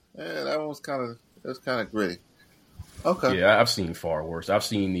one. Yeah, that one was kind of gritty. Okay. Yeah, I've seen far worse. I've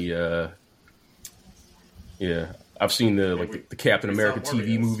seen the the Captain America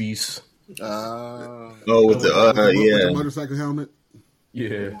TV movies. With the motorcycle helmet.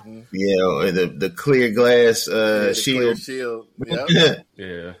 Yeah. Yeah, the clear glass shield. Shield. Yep.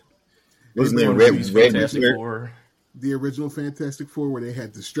 Yeah. Wasn't there Red Fantastic Four? The original Fantastic Four, where they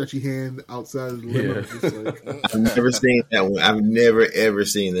had the stretchy hand outside of the limo. Yeah. I've never seen that one. I've never ever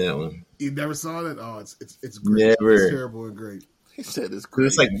seen that one. You never saw it? Oh, it's great. Never. It's terrible and great. He said it's great.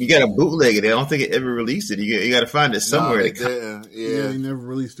 It's like you got to bootleg it. I don't think it ever released it. You got to find it somewhere. Yeah, they never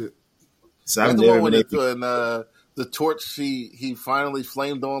released it. So I've never been the torch he finally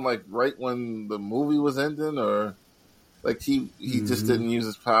flamed on like right when the movie was ending, or like he just didn't use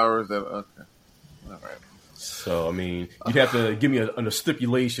his powers. Okay, all right. So I mean, you'd have to give me a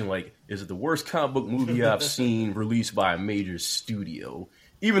stipulation. Like, is it the worst comic book movie I've seen released by a major studio?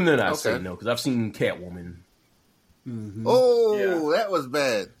 Even then, I say no because I've seen Catwoman. Mm-hmm. Oh, that was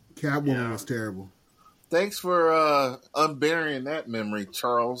bad. Catwoman was terrible. Thanks for unburying that memory,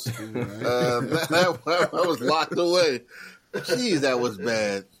 Charles. That was locked away. Jeez, that was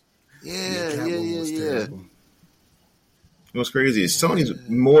bad. Yeah. What's crazy is Sony's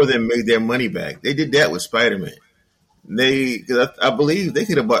more than made their money back. They did that with Spider-Man. Cause I believe they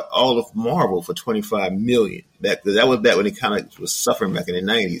could have bought all of Marvel for $25 million. That was back when it kind of was suffering back in the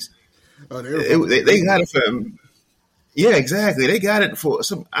 90s. Oh, they got it for. Yeah, exactly. They got it for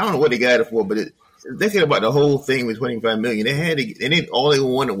some. I don't know what they got it for, but they could have bought the whole thing with $25 million. They had to, and all they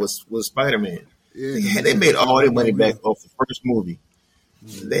wanted was Spider-Man. Yeah, they made all their money back off the first movie.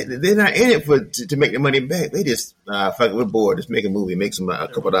 They're not in it to make the money back. They just fuck it, we're bored. Just make a movie, make a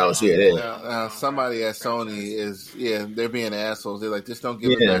couple dollars here. There. Somebody at Sony they're being assholes. They're like, just don't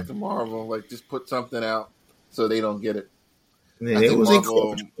give it back to Marvel. Like, just put something out so they don't get it. Yeah, it was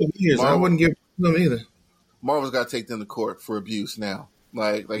Marvel, years. I wouldn't give them either. Marvel's got to take them to court for abuse now.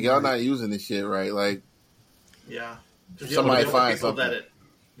 Like y'all not using this shit right. Like, yeah, somebody finds something.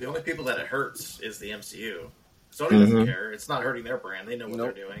 The only people that it hurts is the MCU. Sony doesn't care. It's not hurting their brand. They know what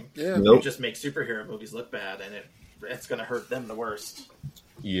they're doing. Yeah. They just make superhero movies look bad, and it's going to hurt them the worst.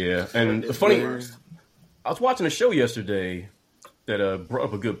 Yeah, and the funny, I was watching a show yesterday that brought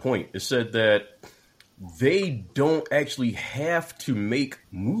up a good point. It said that they don't actually have to make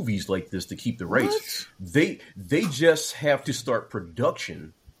movies like this to keep the rights. What? They just have to start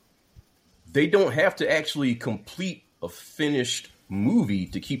production. They don't have to actually complete a finished movie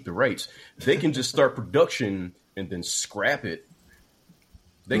to keep the rights. They can just start production and then scrap it.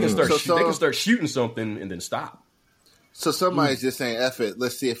 They can start. They can start shooting something and then stop. So somebody's just saying, "F it.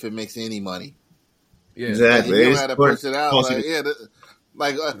 Let's see if it makes any money." Yeah, exactly. You know how to push it out.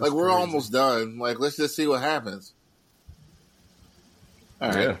 Like we're almost done. Like, let's just see what happens.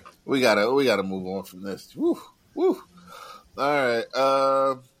 All right, we gotta move on from this. Woo. All right,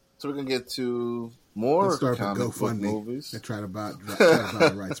 so we're gonna get to more comic book movies. And try to buy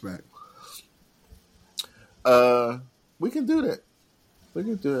the rights back. We can do that.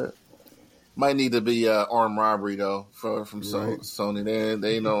 Might need to be armed robbery though from Sony.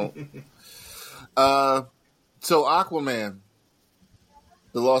 They know. So Aquaman,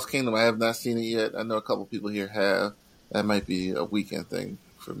 the Lost Kingdom. I have not seen it yet. I know a couple people here have. That might be a weekend thing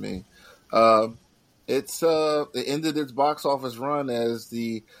for me. It ended its box office run as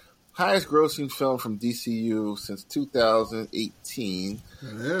the highest grossing film from DCU since 2018.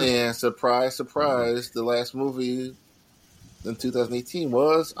 Yeah. And surprise, surprise, the last movie in 2018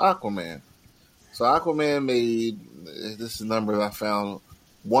 was Aquaman. So Aquaman made, this is a number I found,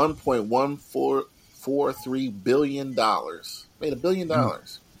 $1.143 billion. Made $1 billion.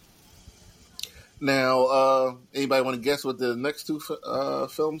 Now, anybody want to guess what the next two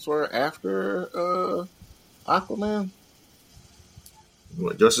films were after Aquaman?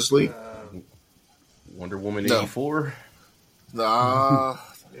 What, Justice League? Wonder Woman 84. Nah.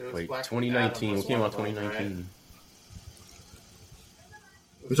 Wait, 2019. What came out 2019?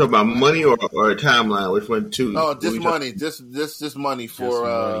 You talking about money or a timeline? Which one? Two? Oh, just money. Just money for.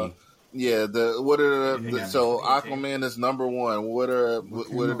 Money. Yeah. So Aquaman is number one. What are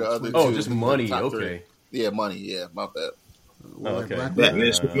the other two? Oh, just money. Okay. Yeah, money. Yeah, my bad. Okay.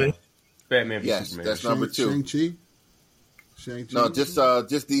 Batman, Superman. Batman v yes, Superman. that's number two. Shang-Chi? No, just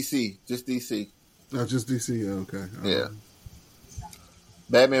DC. Just DC. No, just DC. Okay. Yeah.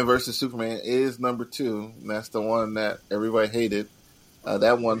 Batman versus Superman is number two. And that's the one that everybody hated.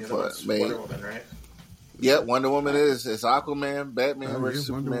 That one made. Wonder Woman, right? Yeah, Wonder Woman is. It's Aquaman, Batman versus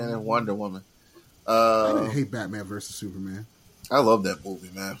Superman, and Wonder Woman. I didn't hate Batman versus Superman. I love that movie,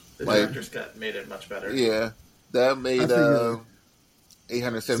 man. The director's cut made it much better. Yeah, that made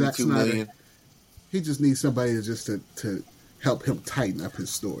 $872 million. He just needs somebody to help him tighten up his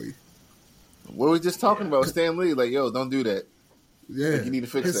story. What were we just talking about? Stan Lee, like, yo, don't do that. Yeah, like, you need to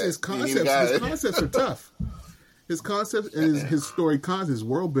fix that. His concepts are tough. His concepts and his story his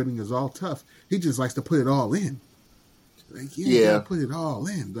world building is all tough. He just likes to put it all in. Like, you gotta put it all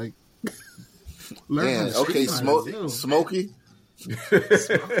in. Like, learn how to okay, Smokey.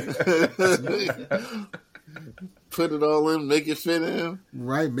 Put it all in, make it fit in.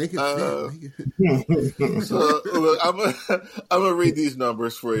 Right, make it fit. So look, I'm gonna read these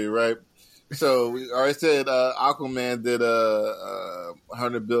numbers for you, right? So I said Aquaman did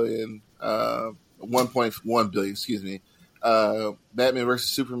 100 billion, 1.1 billion, excuse me. Batman versus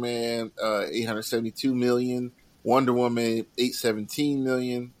Superman, 872 million. Wonder Woman, 817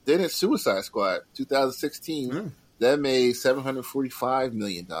 million. Then it's Suicide Squad, 2016. That made $745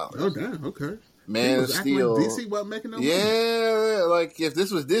 million. Oh damn, okay. Man of Steel. Like DC wasn't making no money. Yeah, like if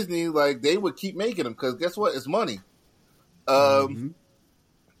this was Disney, like they would keep making them because guess what? It's money.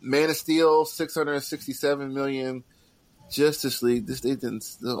 Man of Steel, 667 million. Justice League. They didn't.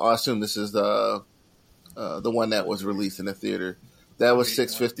 I assume this is the one that was released in the theater. That was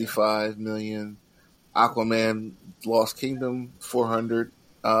 655 million. Aquaman, Lost Kingdom, 400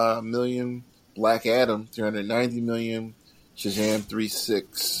 million. Black Adam, 390 million. Shazam,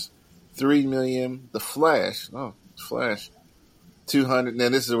 363 million. The Flash, 200. Now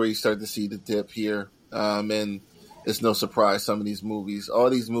this is where you start to see the dip here, and it's no surprise. Some of these movies, all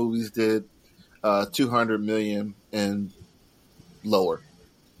these movies did 200 million and lower,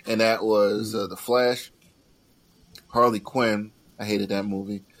 and that was The Flash, Harley Quinn. I hated that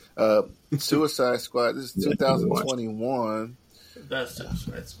movie. Suicide Squad. This is 2021. That's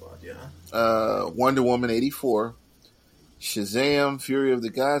Suicide Squad, yeah. Wonder Woman 84. Shazam, Fury of the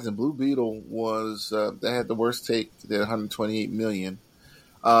Gods, and Blue Beetle was that had the worst take. They had 128 million.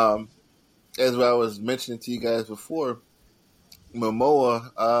 As I was mentioning to you guys before,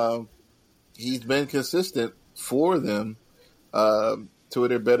 Momoa, he's been consistent for them. Two of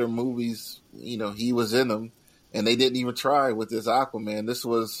their better movies, he was in them, and they didn't even try with this Aquaman. This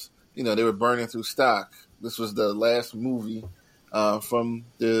was, they were burning through stock. This was the last movie from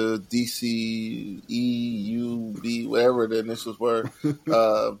the DCEUB, whatever the initials were,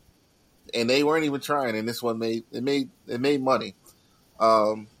 and they weren't even trying. And this one made money.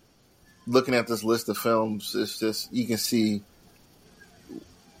 Looking at this list of films, it's just you can see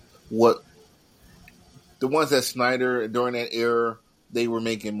what the ones that Snyder during that era they were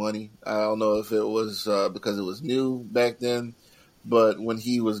making money. I don't know if it was because it was new back then, but when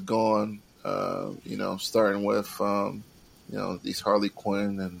he was gone, starting with these Harley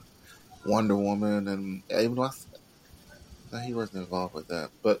Quinn and Wonder Woman, and even though he wasn't involved with that,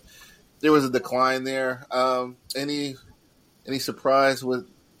 but there was a decline there. Any surprise with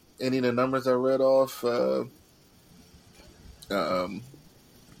any of the numbers I read off from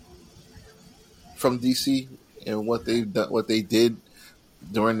DC and what they've done, what they did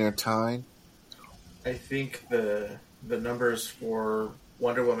during their time? I think the numbers for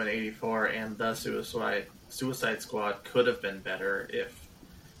Wonder Woman 84 and the Suicide Squad could have been better if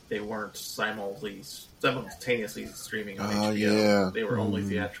they weren't simultaneously streaming on HBO. Yeah. They were only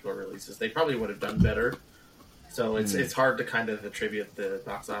theatrical releases. They probably would have done better. So it's hard to kind of attribute the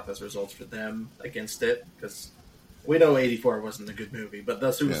box office results for them against it, because we know 84 wasn't a good movie, but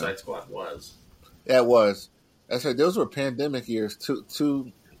the Suicide Squad was. Yeah, it was. That's right. Those were pandemic years,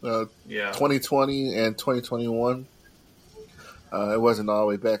 2020 and 2021. It wasn't all the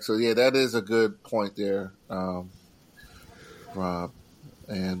way back. So, yeah, that is a good point there, Rob.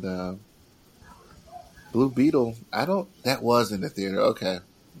 And Blue Beetle, that was in the theater. Okay.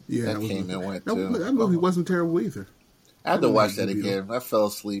 Yeah, that came and went too. That movie wasn't terrible either. I had to watch that again. I fell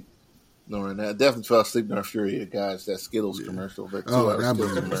asleep during that. I definitely fell asleep during Fury of the Gods, that Skittles commercial. That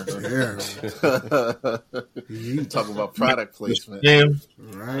commercial. Talking about product placement.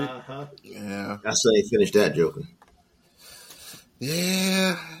 Right? Yeah. I say finish that Joker.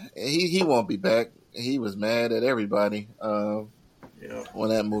 Yeah. He won't be back. He was mad at everybody when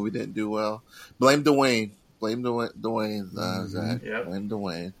that movie didn't do well. Blame Dwayne. Zach. Yep. Blame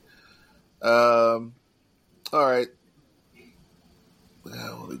Dwayne. All right.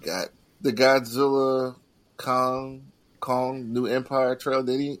 Well, we got the Godzilla Kong New Empire trailer.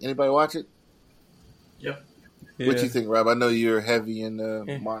 Did anybody watch it? Yep. Yeah. What you think, Rob? I know you're heavy in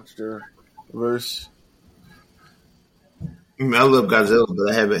the monster verse. I love Godzilla,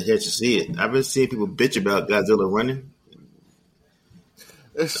 but I haven't yet to see it. I've been seeing people bitch about Godzilla running.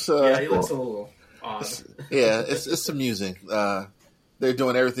 It's he looks a little odd. It's amusing. They're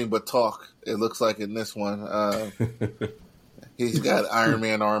doing everything but talk. It looks like in this one, he's got Iron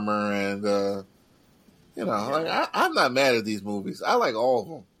Man armor, and I'm not mad at these movies. I like all of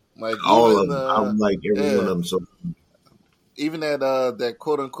them. Like all of them, I like every one of them. So even that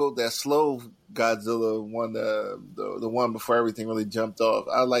quote unquote that slow Godzilla one, the one before everything really jumped off.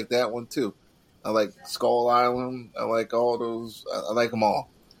 I like that one too. I like Skull Island. I like all those. I like them all.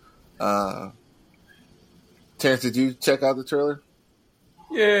 Terrence, did you check out the trailer?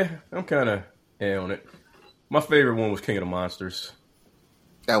 Yeah, I'm kind of on it. My favorite one was King of the Monsters.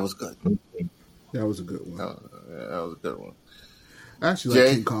 That was good. That was a good one. That was a good one. I actually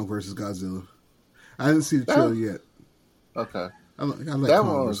like King Kong versus Godzilla. I didn't see the trailer yet. Okay. I like that Kong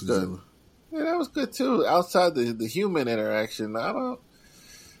one was versus good. Godzilla. Yeah, that was good too. Outside the human interaction, I don't.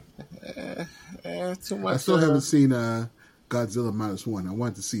 Too much. I still haven't seen Godzilla -1. I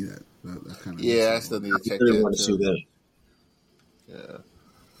wanted to see that. That kind of I still need to check that. I want to see that. Yeah.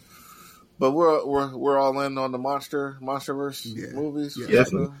 But we're all in on the MonsterVerse movies. Yeah,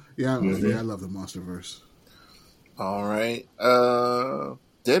 definitely. Yeah, I love the MonsterVerse. All right.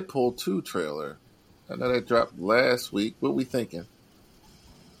 Deadpool 2 trailer. I know that dropped last week. What we thinking?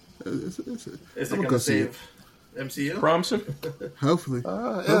 Is it going to save MCU? Promising? Hopefully.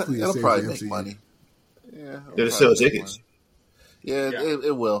 It'll probably make money. Yeah. Did it sell tickets? Yeah,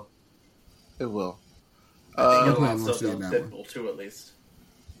 it will. It will. I think it'll also Deadpool 2 at least.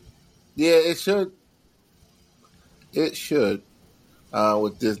 Yeah, it should. It should.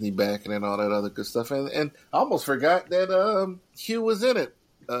 With Disney backing and all that other good stuff. And I almost forgot that Hugh was in it.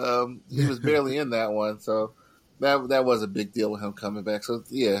 He was barely in that one, so that was a big deal with him coming back. So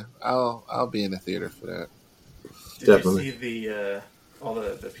yeah, I'll be in the theater for that. Definitely. You see all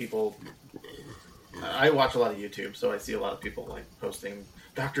the people? I watch a lot of YouTube, so I see a lot of people like posting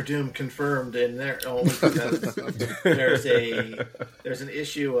Doctor Doom confirmed in there only because there's an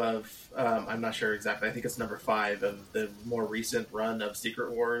issue of I'm not sure exactly. I think it's number 5 of the more recent run of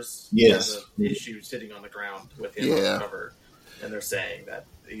Secret Wars. Yes, the issue sitting on the ground with him on the cover, and they're saying that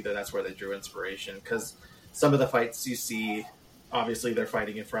either that's where they drew inspiration because some of the fights you see, obviously they're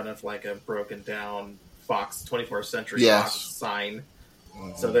fighting in front of like a broken down Fox 24th Century Fox sign.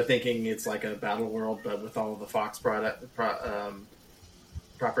 Mm-hmm. So they're thinking it's like a battle world, but with all of the Fox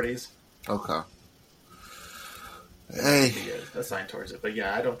properties. Okay. Hey, assigned towards it, but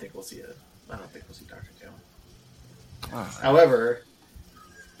yeah, I don't think we'll see it. I don't think we'll see Dr. Doom. Right. However,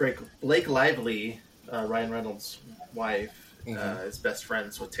 Blake Lively, Ryan Reynolds' wife, is best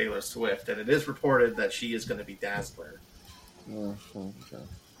friends with Taylor Swift, and it is reported that she is going to be Dazzler. Okay.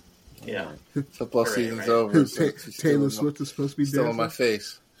 Yeah. Football season's over. So Taylor Swift is supposed to be still on my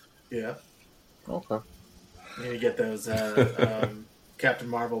face. Yeah. Okay. You get those Captain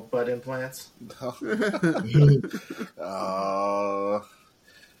Marvel butt implants.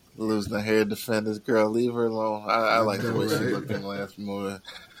 Losing her hair to defend this girl. Leave her alone. I like the way she looked in the last movie.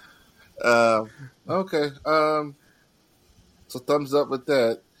 Okay. So thumbs up with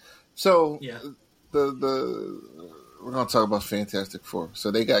that. So the we're gonna talk about Fantastic Four. So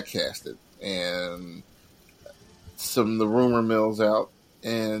they got casted, and the rumor mill's out,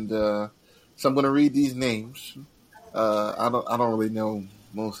 and so I'm gonna read these names. I don't really know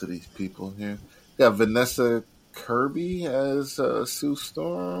most of these people here. We got Vanessa Kirby as Sue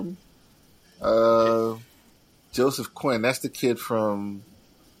Storm. Joseph Quinn, that's the kid from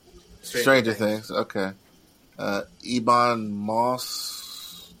Stranger Things. Okay. Ebon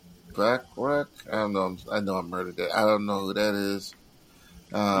Moss Backrack. I don't know. I know I murdered that. I don't know who that is.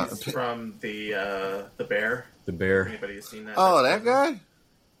 He's from the Bear. The Bear. Anybody has seen that? Oh, that guy?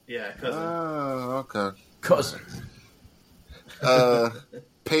 Yeah, cousin. Oh, okay. Cousin.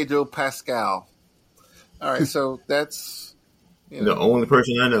 Pedro Pascal. All right, so that's The only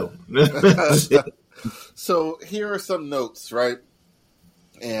person I know. So here are some notes, right?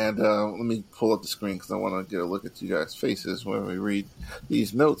 And let me pull up the screen because I want to get a look at you guys' faces when we read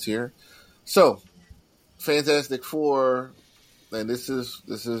these notes here. So, Fantastic Four, and this is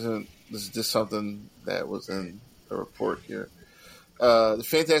just something that was in the report here. The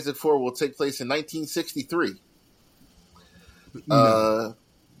Fantastic Four will take place in 1963. No.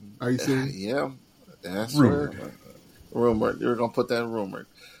 Are you serious? Yeah, that's rumored. Rumored. You're gonna put that in rumored.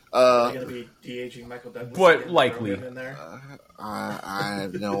 Are you going to be de-aging Michael Douglas? But likely. In there? I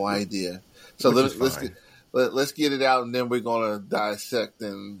have no idea. So let's get it out, and then we're gonna dissect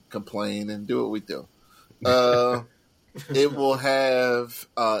and complain and do what we do. It will have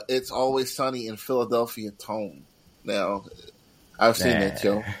 "It's Always Sunny in Philadelphia" tone. Now, I've seen that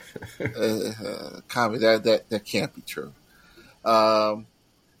show. Comedy that can't be true.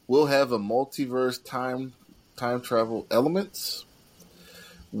 We'll have a multiverse time travel elements.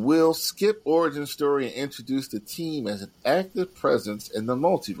 We'll skip origin story and introduce the team as an active presence in the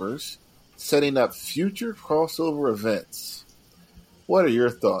multiverse, setting up future crossover events. What are your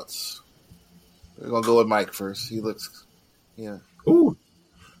thoughts? We're gonna go with Mike first. He looks, yeah. Ooh.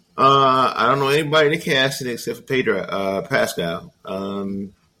 I don't know anybody in the casting except for Pedro Pascal.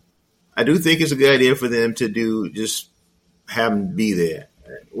 I do think it's a good idea for them to just have him be there.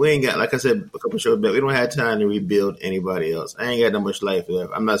 We ain't got, like I said a couple shows back, we don't have time to rebuild anybody else. I ain't got that much life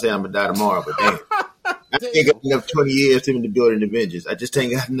left. I'm not saying I'm gonna die tomorrow, but damn, I ain't got enough 20 years to build an Avengers. I just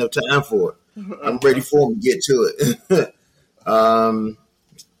ain't got enough time for it. I'm ready for them to get to it. I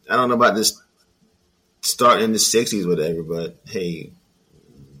don't know about this starting in the 60s, whatever, but hey,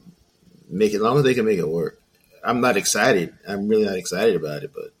 make it, as long as they can make it work. I'm not excited. I'm really not excited about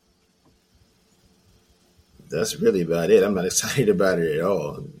it, but that's really about it. I'm not excited about it at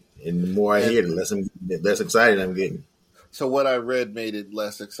all. And the more I hear, the less excited I'm getting. So what I read made it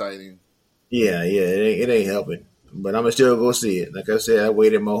less exciting. Yeah, it ain't helping. But I'm gonna still go see it. Like I said, I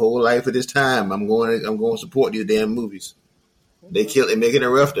waited my whole life for this time. I'm going to support these damn movies. They making it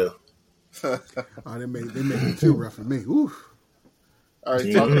rough though. They make it too rough for me. Oof. All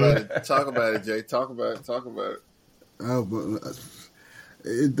right, talk about it. Talk about it, Jay. Talk about it. Oh, but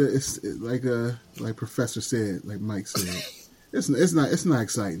it's like Professor said, like Mike said, it's not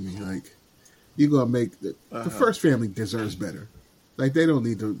exciting me. Like, you gonna make the first family deserves better. Like, they don't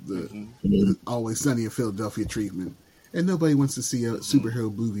need the Always Sunny in Philadelphia treatment, and nobody wants to see a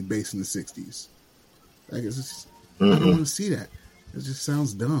superhero movie based in the '60s. Like, it's just, I don't want to see that. It just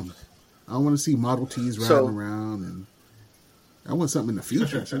sounds dumb. I want to see Model Ts riding around, and I want something in the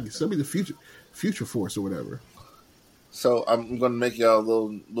future. Something the future force or whatever. So I'm going to make y'all a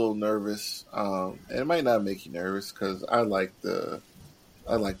little nervous, and it might not make you nervous because I like the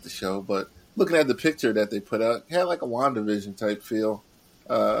show. But looking at the picture that they put out, it had like a WandaVision type feel.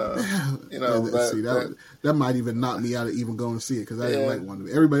 That might even knock me out of even going to see it because I didn't like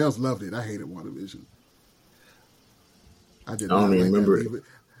WandaVision. Everybody else loved it. I hated WandaVision. I did not like remember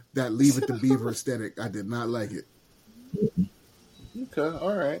that Leave It to Beaver aesthetic. I did not like it. Okay,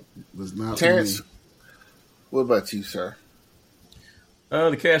 all right. It was not Terrence, for me. What about you, sir?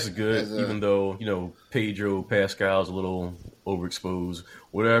 The cast is good, even though, Pedro Pascal's a little overexposed.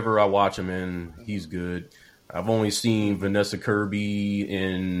 Whatever I watch him in, he's good. I've only seen Vanessa Kirby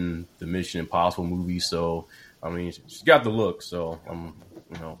in the Mission Impossible movie, so, I mean, she's got the look, so,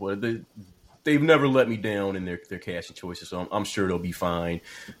 they've never let me down in their casting choices, so I'm sure they'll be fine.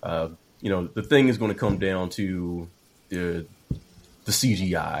 The thing is going to come down to the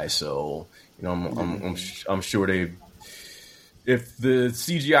CGI, so... I'm sure if the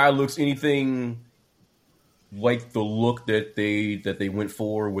CGI looks anything like the look that they went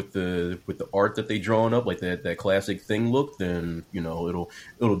for with the art that they drawn up, like that classic Thing look, then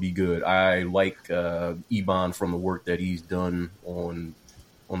it'll be good. I like Eban from the work that he's done on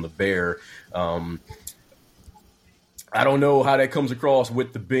the Bear. I don't know how that comes across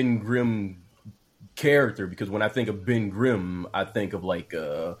with the Ben Grimm character, because when I think of Ben Grimm, I think of like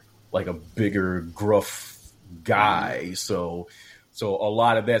a bigger, gruff guy. So a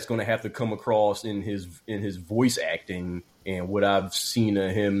lot of that's going to have to come across in his voice acting, and what I've seen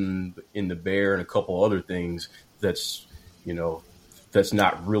of him in The Bear and a couple other things. That's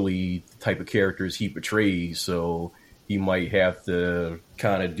not really the type of characters he portrays. So he might have to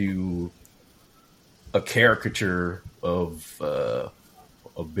kind of do a caricature of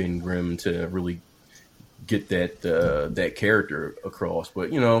Ben Grimm to really get that character across.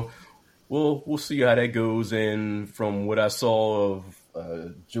 But we'll see how that goes. And from what I saw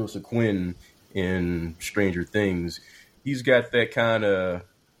of Joseph Quinn in Stranger Things, he's got that kind of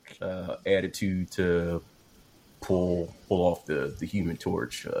attitude to pull off the Human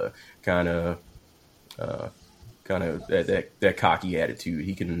Torch, kind of that cocky attitude.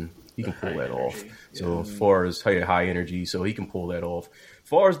 He can pull that off. So as far as high energy, so he can pull that off. As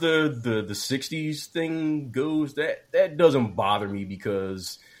far as the 60s thing goes, that doesn't bother me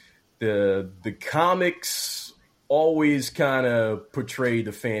because the comics always kind of portray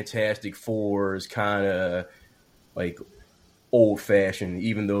the Fantastic Four as kind of like old fashioned,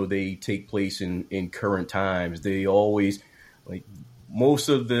 even though they take place in current times. They always like most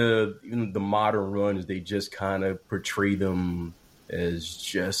of even the modern runs, they just kind of portray them as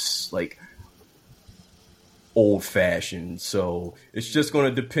just like old fashioned. So it's just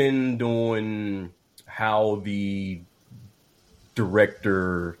going to depend on how the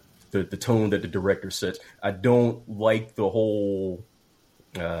director, the tone that the director sets. I don't like the whole,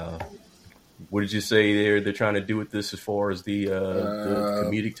 what did you say they're trying to do with this as far as the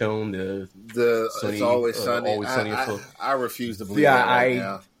comedic tone? The sunny, it's always sunny. Always sunny. I refuse to believe that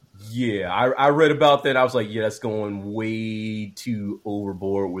now. Yeah, I read about that. I was like, yeah, that's going way too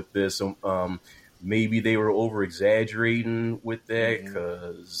overboard with this. Maybe they were over exaggerating with that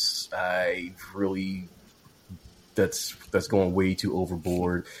because that's going way too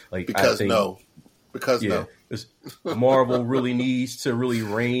overboard. Like because Marvel really needs to really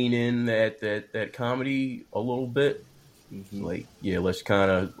rein in that comedy a little bit. Like, yeah, let's kind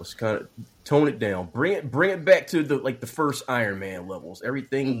of tone it down. Bring it back to the first Iron Man levels.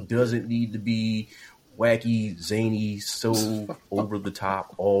 Everything doesn't need to be wacky, zany, so over the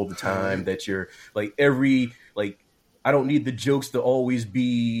top all the time that you're like I don't need the jokes to always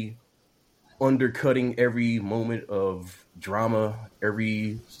be undercutting every moment of drama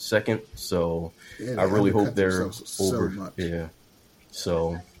every second. So I really hope they're over. Yeah.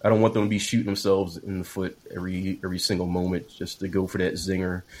 So I don't want them to be shooting themselves in the foot every single moment just to go for that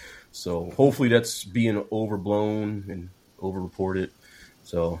zinger. So hopefully that's being overblown and overreported.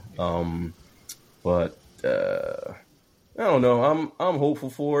 So, but I don't know. I'm hopeful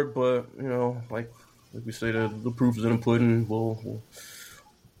for it, but like we say, the proof is in the pudding. We'll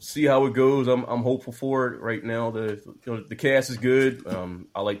see how it goes. I'm hopeful for it right now. The cast is good.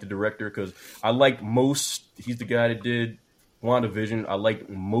 I like the director because I like most. He's the guy that did WandaVision. I liked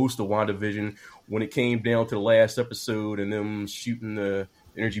most of WandaVision when it came down to the last episode and them shooting the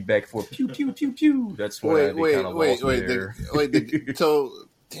energy back for pew pew pew pew. That's when they kind of lost me there. So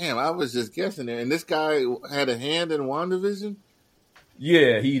damn, I was just guessing there. And this guy had a hand in WandaVision?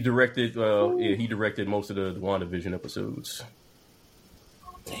 Yeah, he directed. He directed most of the WandaVision episodes.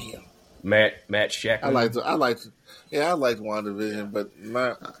 Damn, Matt Shackman. I liked WandaVision, but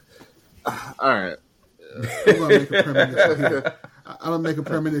all right. I'm gonna make a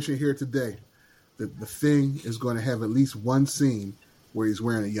premonition here today. The Thing is going to have at least one scene where he's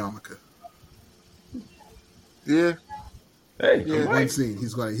wearing a yarmulke. Yeah. Hey, yeah, one scene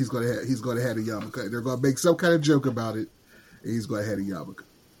he's going to have a yarmulke. They're going to make some kind of joke about it, and he's going to have a yarmulke.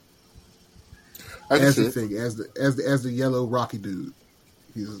 As the Thing, as the yellow Rocky dude,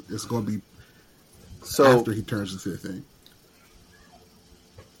 it's going to be after he turns into the Thing.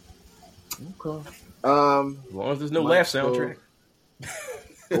 Okay. As long as there's no laugh soundtrack.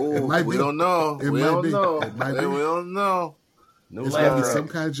 We don't know. We don't know. No There's laugh. Going to be some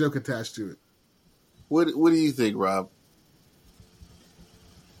kind of joke attached to it. What do you think, Rob?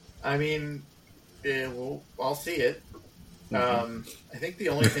 I mean, I'll see it. I think the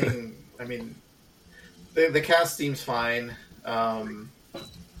only thing, the cast seems fine. I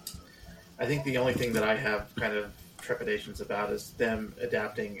think the only thing that I have kind of trepidations about is them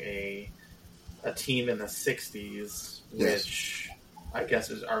adapting a team in the 60s, which I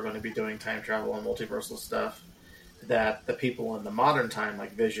guess are going to be doing time travel and multiversal stuff that the people in the modern time,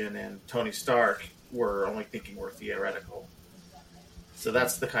 like Vision and Tony Stark, were only thinking were theoretical. So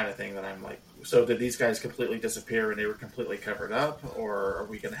that's the kind of thing that I'm like, so did these guys completely disappear and they were completely covered up, or are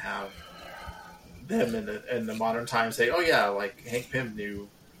we going to have them in the modern time say, oh yeah, like Hank Pym knew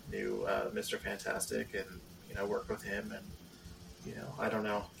Mr. Fantastic and worked with him, and I don't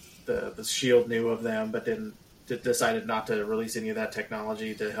know, the Shield knew of them but decided not to release any of that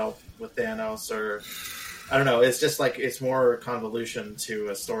technology to help with Thanos, or I don't know. It's just like it's more convolution to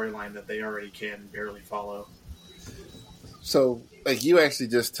a storyline that they already can barely follow. So, like, you actually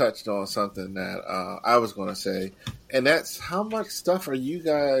just touched on something that I was going to say, and that's how much stuff are you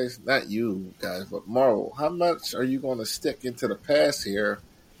guys, not you guys, but Marvel, how much are you going to stick into the past here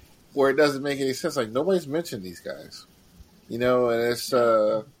where it doesn't make any sense? Like, nobody's mentioned these guys. And it's,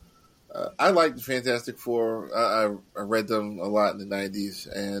 I like the Fantastic Four. I read them a lot in the 90s,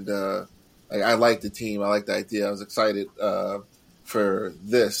 and I like the team. I like the idea. I was excited for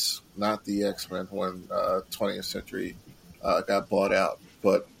this, not the X-Men when 20th Century got bought out.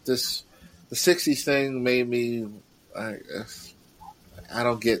 But the 60s thing made me. I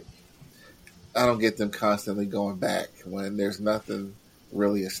don't get them constantly going back when there's nothing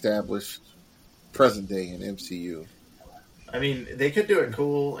really established present day in MCU. I mean, they could do it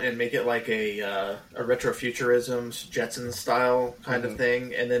cool and make it like a retrofuturism Jetsons style kind of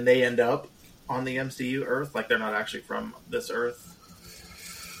thing, and then they end up on the MCU Earth, like they're not actually from this Earth.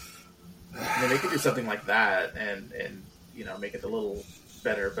 I mean, they could do something like that and make it a little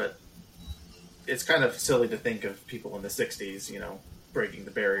better, but it's kind of silly to think of people in the 60s, breaking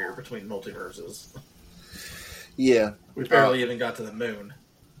the barrier between multiverses. Yeah. We barely even got to the moon.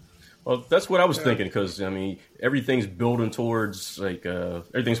 Well, that's what I was thinking, because, I mean, everything's building towards,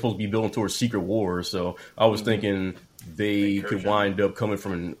 everything's supposed to be building towards Secret Wars, so I was thinking they could wind up coming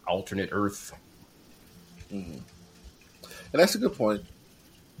from an alternate Earth. Mm-hmm. And that's a good point.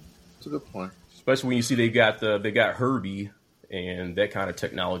 It's a good point. Especially when you see they got Herbie, and that kind of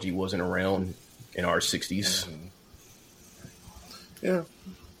technology wasn't around in our 60s. Mm-hmm. Yeah.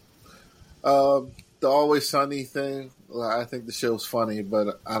 The Always Sunny thing, I think the show's funny,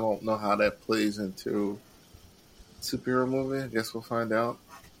 but I don't know how that plays into superhero movie. I guess we'll find out.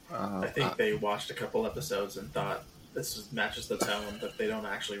 I think they watched a couple episodes and thought this matches the tone, but they don't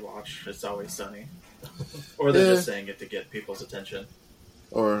actually watch It's Always Sunny. Or they're just saying it to get people's attention.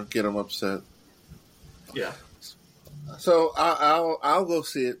 Or get them upset. Yeah. So I'll go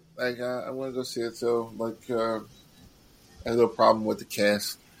see it. Like I want to go see it. So I have no problem with the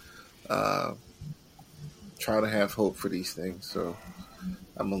cast. Try to have hope for these things. So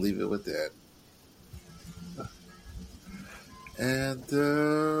I'm gonna leave it with that.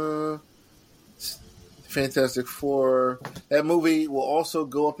 And Fantastic Four. That movie will also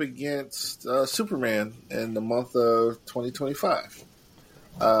go up against Superman in the month of 2025.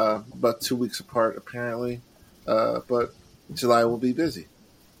 About 2 weeks apart, apparently. But July will be busy.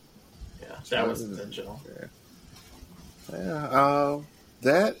 Yeah, that was intentional. Yeah.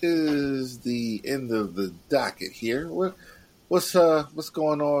 That is the end of the docket here. What's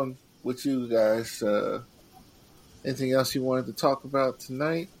going on with you guys? Anything else you wanted to talk about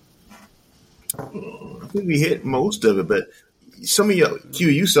tonight? I think we hit most of it, but some of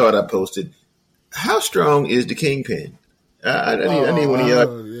you saw it I posted. How strong is the Kingpin? I need one of y'all.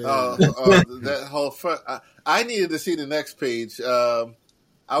 That whole front. I needed to see the next page. I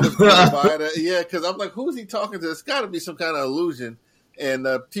was going to buy that. Yeah, because I'm like, who's he talking to? It's got to be some kind of illusion. And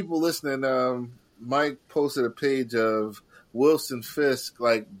people listening, Mike posted a page of Wilson Fisk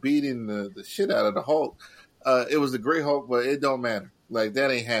beating the shit out of the Hulk. It was the Great Hulk, but it don't matter. Like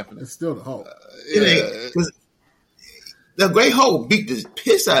that ain't happening. It's still the Hulk. The Great Hulk beat the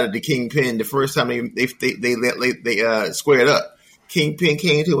piss out of the Kingpin the first time they squared up. Kingpin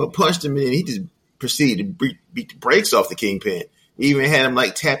came to him and punched him, and he just proceeded to beat the brakes off the Kingpin. He even had him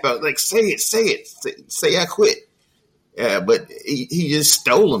tap out, say I quit. Yeah, but he just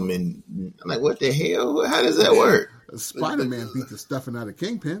stole him, and I'm like, what the hell? How does that work? Spider-Man beat the stuffing out of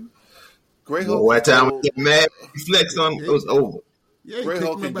Kingpin. Great Hulk. One time when he got mad, he flexed on him, it was over. Yeah, Great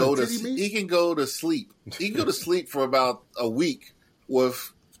Hulk can go to sleep. He can go to sleep for about a week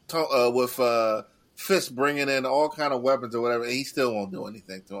with Fisk bringing in all kind of weapons or whatever, and he still won't do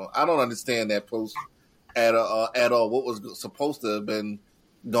anything to him. I don't understand that post at all. What was supposed to have been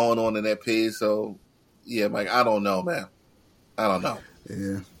going on in that page? So. Yeah, Mike, I don't know, man. I don't know.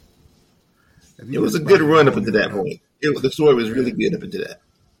 Yeah. It was a good run up until that point. The story was really good up until that.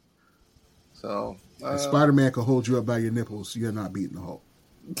 So, Spider-Man can hold you up by your nipples. You're not beating the Hulk.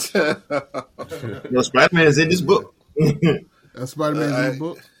 Spider-Man is in this book. Spider-Man's in the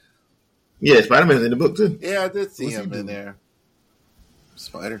book? Yeah, Spider-Man's in the book, too. Yeah, I did see him in there.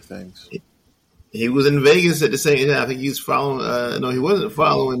 Spider things. He was in Vegas at the same time. I think he was following. No, he wasn't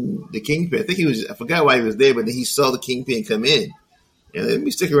following the Kingpin. I think he was. I forgot why he was there, but then he saw the Kingpin come in. And let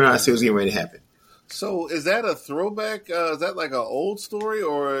me stick around and see what's getting ready to happen. So, is that a throwback? Is that like an old story,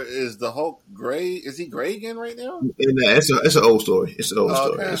 or is the Hulk gray? Is he gray again right now? It's an old story. It's an old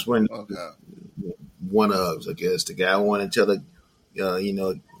story. Okay. It's when one of, I guess, the guy wanted to tell the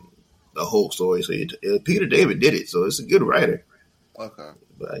whole story. So Peter David did it. So it's a good writer. Okay.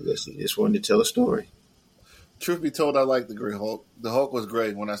 But I guess he just wanted to tell a story. Truth be told, I like the Grey Hulk. The Hulk was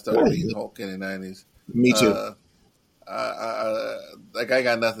great when I started reading Hulk in the 90s. Me too. I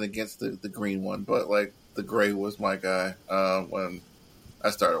got nothing against the green one, but the gray was my guy when I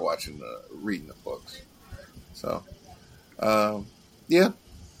started reading the books. So,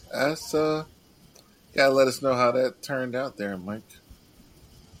 that's gotta let us know how that turned out there, Mike.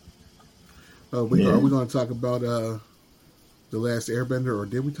 We're going to talk about The Last Airbender, or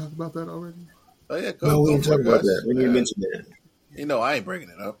did we talk about that already? Oh yeah, no, we didn't talk about that. We didn't mention that. You know, I ain't bringing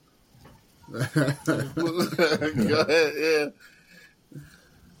it up. Go ahead, yeah.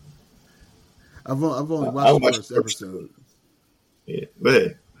 I've only watched the first episode. Yeah, go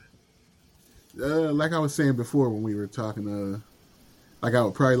ahead. Like I was saying before when we were talking, like I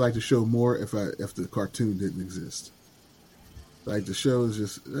would probably like to show more if the cartoon didn't exist. Like the show is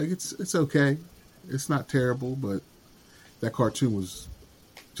just like it's okay, it's not terrible, but that cartoon was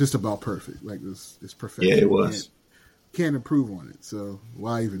just about perfect. Like it's perfect. Yeah, it was. Can't improve on it, so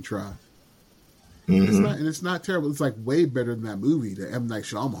why even try? Mm-hmm. It's not terrible. It's like way better than that movie, the M. Night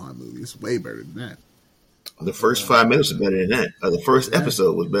Shyamalan movie. It's way better than that. The first 5 minutes was better than that. The first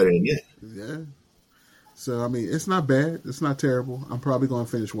episode was better than that. Yeah. So I mean, it's not bad. It's not terrible. I'm probably going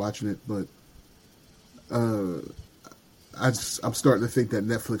to finish watching it, but I'm starting to think that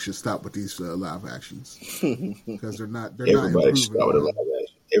Netflix should stop with these live actions because they're not. Everybody should stop with a live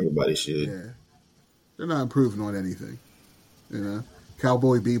action. Everybody should. Yeah, they're not improving on anything. You know,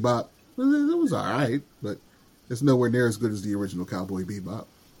 Cowboy Bebop. It was all right, but it's nowhere near as good as the original Cowboy Bebop.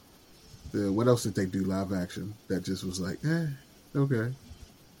 What else did they do live action that just was like, okay?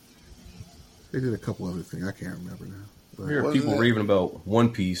 They did a couple other things. I can't remember now. But, I hear people raving about One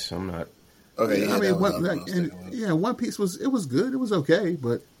Piece. I'm not. Okay, yeah, I mean, One Piece was good. It was okay,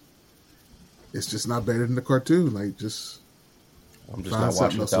 but it's just not better than the cartoon. Like, just I'm just not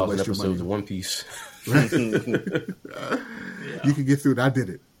watching 1,000 episodes of One Piece. Right? You can get through it. I did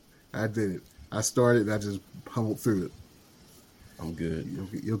it. I started. And I just pummeled through it. I'm good.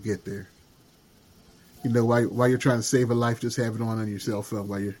 You'll get there. You know, while you're trying to save a life, just have it on your cell phone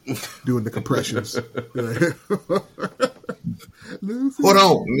while you're doing the compressions. Hold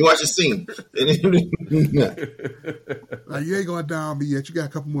on, let me watch the scene. Like, you ain't going down me yet. You got a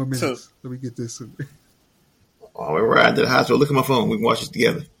couple more minutes. Let me get this. Oh, we're right to the hospital. Look at my phone. We can watch this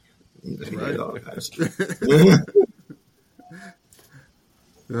together. Right.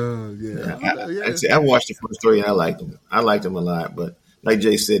 Yeah. I watched the first three and I liked them. I liked them a lot, but like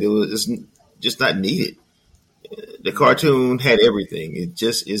Jay said, it's just not needed. The cartoon had everything. It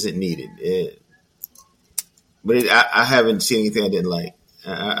just isn't needed. I haven't seen anything I didn't like.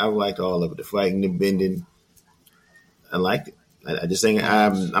 I liked all of it. The fighting, the bending, I liked it. I just think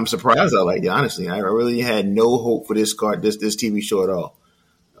I'm surprised I liked it. Honestly, I really had no hope for this TV show at all.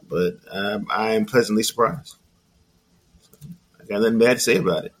 But I am pleasantly surprised. I got nothing bad to say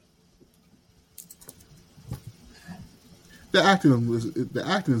about it. The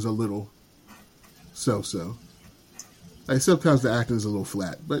acting is a little so. Like sometimes the acting is a little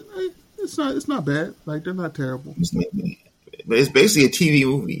flat, but it's not bad. Like they're not terrible. It's not bad. But it's basically a TV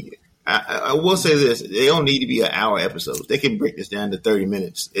movie. I will say this: they don't need to be an hour episodes. They can break this down to 30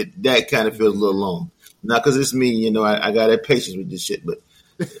 minutes. That kind of feels a little long. Not because it's me, I got that patience with this shit, but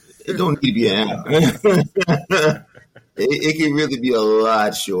it don't need to be an hour. It can really be a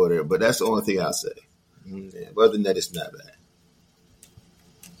lot shorter, but that's the only thing I'll say. Yeah, but other than that, it's not bad.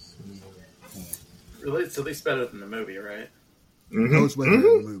 Really, it's at least better than the movie, right? Mm-hmm. No, it's better than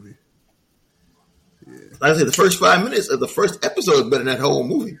the movie. Yeah. Like I said, the first 5 minutes of the first episode is better than that whole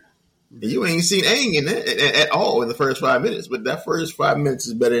movie. And you ain't seen Aang in that at all in the first 5 minutes, but that first 5 minutes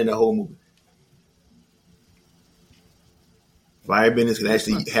is better than the whole movie. Firebenders can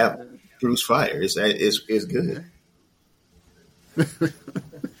actually have produce fire. It's good.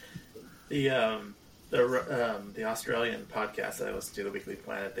 The Australian podcast that I listen to, the Weekly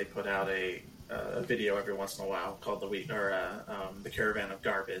Planet, they put out a video every once in a while called the Caravan of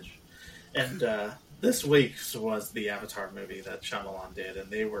Garbage, and this week's was the Avatar movie that Shyamalan did,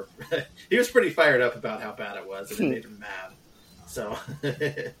 and he was pretty fired up about how bad it was, and it made him mad. So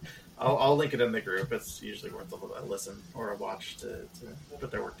I'll link it in the group. It's usually worth a listen or a watch to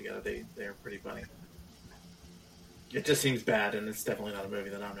put their work together. They're pretty funny. It just seems bad, and it's definitely not a movie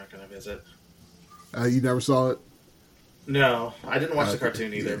that I'm not going to visit. You never saw it? No, I didn't watch the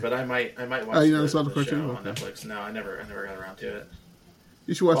cartoon either, but I might watch. Oh, you never saw the cartoon show on Netflix? No, I never got around to it.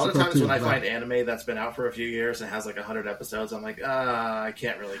 You should watch the cartoon. A lot of times when I find anime that's been out for a few years and has like 100 episodes, I'm like, I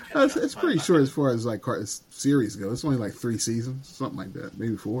can't really catch up. It's pretty short as far as like series go. It's only like 3 seasons, something like that,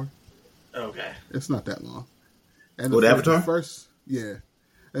 maybe 4. Okay, it's not that long. And Avatar? The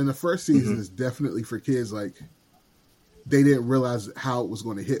first season is definitely for kids. Like they didn't realize how it was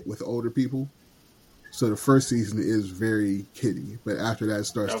going to hit with older people. So the first season is very kiddie, but after that it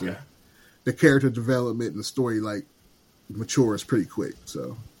starts the character development and the story like matures pretty quick.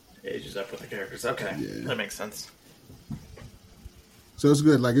 So ages up with the characters. Okay, yeah. That makes sense. So it's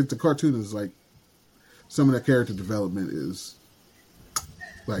good. Like the cartoon is like some of the character development is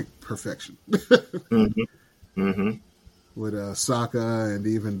like perfection. Mm-hmm. Mm-hmm. with Sokka and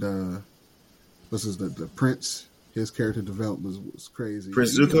even the Prince. His character development was crazy.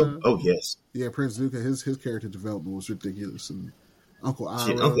 Prince Zuko? Oh yes. Yeah, Prince Zuko. His character development was ridiculous. And Uncle Iroh.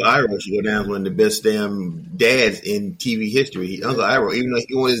 Shit, Uncle Iroh should go down as one of the best damn dads in TV history. Uncle Iroh, even though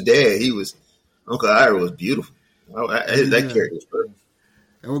he was his dad, Uncle Iroh was beautiful. That character was perfect.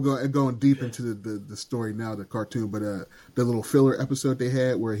 And we're going deep into the story now, the cartoon, but the little filler episode they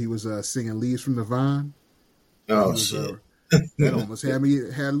had where he was singing "Leaves from the Vine." Oh shit! That almost had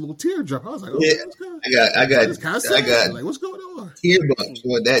a little teardrop. I was like, "Oh, yeah, I got like, what's going on?" Tear bumps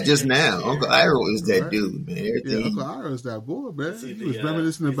with that just now. Uncle Iroh is that dude, man. Yeah, Uncle Iroh is that boy, man. He was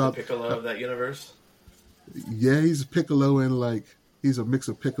reminiscing about the Piccolo of that universe. Yeah, he's a Piccolo and he's a mix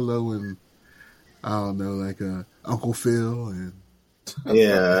of Piccolo and I don't know, like Uncle Phil and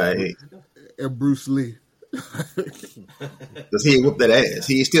and Bruce Lee. Because he whooped that ass.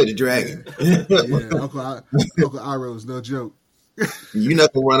 He's still the dragon. Uncle Iroh is no joke. You're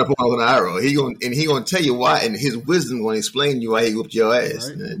not gonna run up on Uncle Iroh. He gonna tell you why, and his wisdom gonna explain to you why he whooped your ass.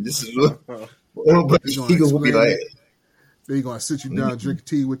 Right. This is he gonna whoop your ass. Then he gonna sit you down, drink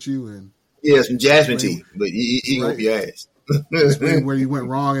tea with you, and some jasmine tea. But he gonna whoop your ass. Explain where you went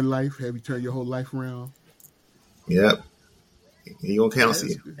wrong in life. Have you turned your whole life around? Yep. He gonna counsel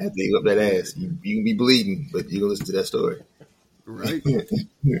you after you whip that ass. You can be bleeding, but you gonna listen to that story. Right.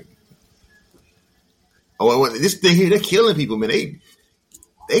 This thing here, they're killing people, man.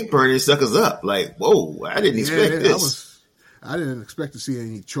 They burning suckers up. Like, whoa, I didn't expect this. I didn't expect to see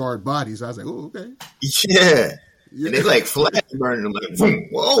any charred bodies. I was like, oh, okay. Yeah. And they like flat burning them. Like,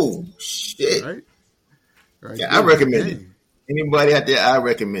 whoa, shit. Right. Yeah, I recommend it. Anybody out there, I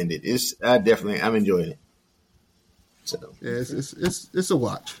recommend it. I'm enjoying it. So yeah, it's a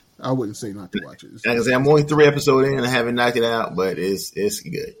watch. I wouldn't say not to watch it. Like I say, I'm only 3 episodes in. I haven't knocked it out, but it's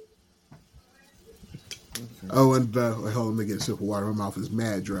good. Oh, and hold on, let me get a sip of water. My mouth is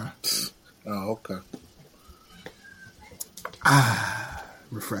mad dry. Oh, okay.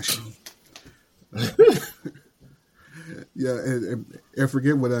 Refreshing. Yeah, and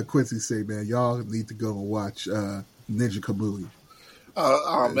forget what Quincy say, man. Y'all need to go and watch Ninja Kamui.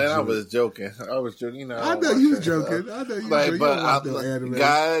 Oh man, I was joking. You know, I know you was joking. I know you was joking.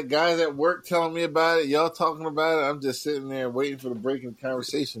 Guys at work telling me about it. Y'all talking about it. I'm just sitting there waiting for the break in the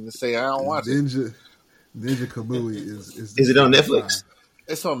conversation to say I don't watch it. Ninja Kamui is. Is it on Netflix?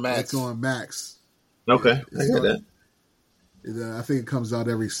 It's on Max. It's on Max. Okay, I got that. I think it comes out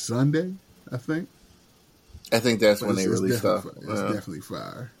every Sunday. I think that's when they release stuff. It's definitely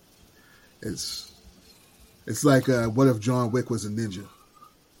fire. It's like what if John Wick was a ninja?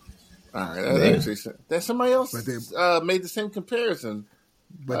 All right, that's somebody else made the same comparison.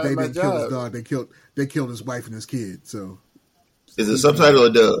 But they didn't kill his dog. They killed his wife and his kid. So is it subtitle or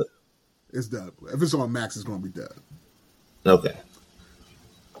dub? It's dub. If it's on Max, it's going to be dub. Okay.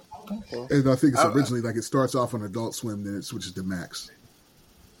 And I think it's originally it starts off on Adult Swim, then it switches to Max.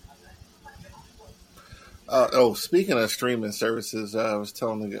 Speaking of streaming services, I was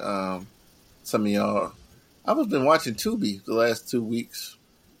telling some of y'all, I've been watching Tubi the last 2 weeks.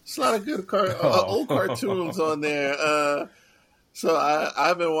 It's a lot of good old cartoons on there. So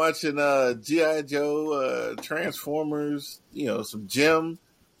I've been watching G.I. Joe, Transformers, some Jim,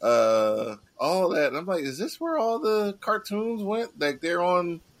 all that. And I'm like, is this where all the cartoons went? Like they're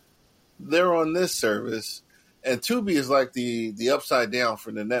on this service. And Tubi is like the upside down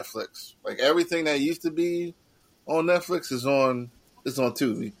for the Netflix. Like everything that used to be on Netflix is on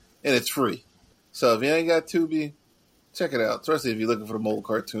Tubi, and it's free. So if you ain't got Tubi, check it out. Especially if you're looking for the old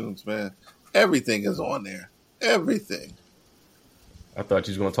cartoons, man. Everything is on there. Everything. I thought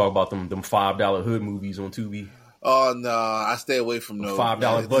you was going to talk about them $5 hood movies on Tubi. Oh no, I stay away from those.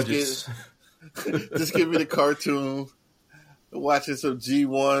 $5 budgets. Just give me the cartoon. Watching some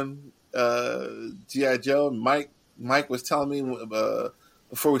G1. G.I. Joe. Mike was telling me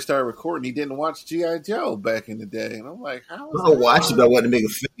before we started recording he didn't watch G.I. Joe back in the day, and I'm like, how? I watched it, but I wasn't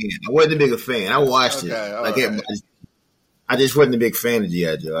a big fan. I watched it. Right. I just wasn't a big fan of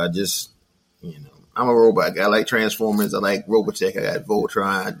G.I. Joe. I just, I'm a robot guy. I like Transformers. I like Robotech. I got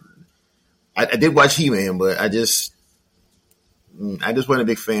Voltron. I did watch He-Man, but I just wasn't a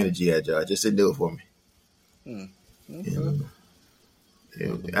big fan of G.I. Joe. I just didn't do it for me. Okay.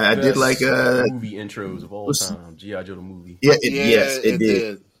 I did like movie intros of all time. G.I. Joe the movie. Yeah, it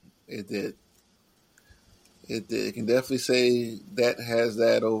did. It did. It can definitely say that has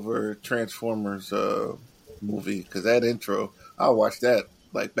that over Transformers movie, because that intro, I watched that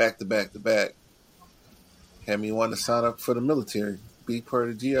like back to back to back. Had me want to sign up for the military, be part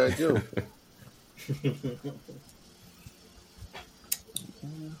of G.I. Joe.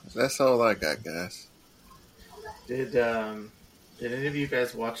 That's all I got, guys. Did any of you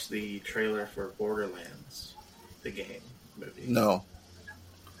guys watch the trailer for Borderlands, the game movie? No,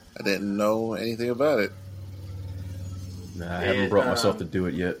 I didn't know anything about it. Nah, I haven't brought myself to do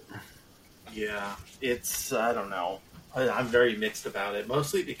it yet. Yeah, I don't know. I'm very mixed about it,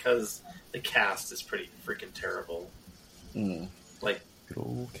 mostly because the cast is pretty freaking terrible. Like,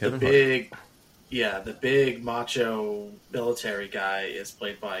 Kevin the big macho military guy is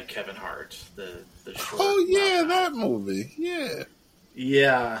played by Kevin Hart. The short. Oh yeah, that movie. Yeah.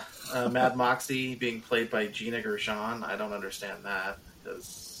 Yeah, Mad Moxie being played by Gina Gershon. I don't understand that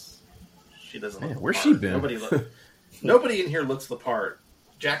because she doesn't. Man, where's she been? Nobody in here looks the part.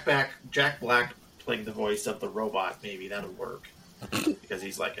 Jack Black playing the voice of the robot. Maybe that'll work because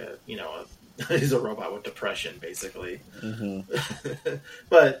he's like he's a robot with depression, basically. Mm-hmm.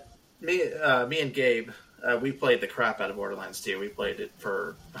 But me and Gabe, we played the crap out of Borderlands 2. We played it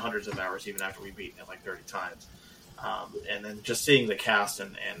for hundreds of hours, even after we'd beaten it like 30 times. And then just seeing the cast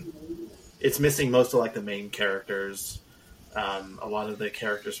and it's missing most of like the main characters. A lot of the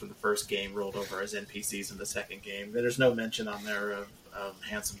characters from the first game rolled over as NPCs in the second game. There's no mention on there of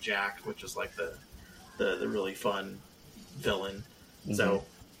Handsome Jack, which is like the really fun villain. Mm-hmm. So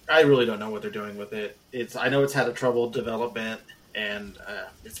I really don't know what they're doing with it. I know it's had a troubled development, and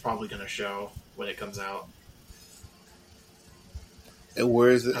it's probably going to show when it comes out. And where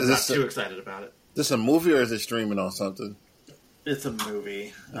is it? I'm not too excited about it. Is this a movie or is it streaming on something? It's a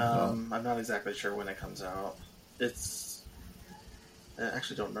movie. I'm not exactly sure when it comes out. I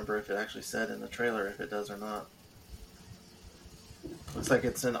actually don't remember if it actually said in the trailer if it does or not. Looks like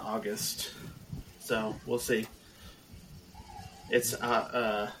it's in August. So, we'll see. It's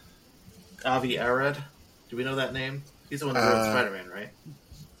Avi Arad. Do we know that name? He's the one who wrote Spider-Man, right?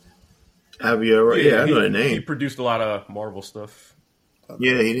 Avi Arad, yeah, I know that name. He produced a lot of Marvel stuff.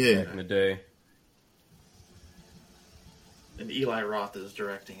 Yeah, he did. Back in the day. And Eli Roth is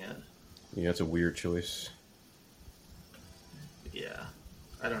directing it. Yeah, it's a weird choice. Yeah,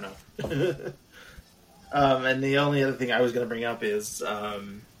 I don't know. And the only other thing I was going to bring up is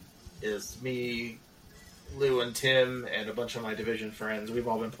me, Lou, and Tim, and a bunch of my Division friends. We've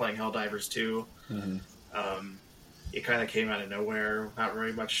all been playing Helldivers 2. Mm-hmm. It kind of came out of nowhere. Not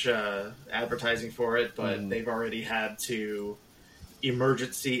very much advertising for it, but they've already had to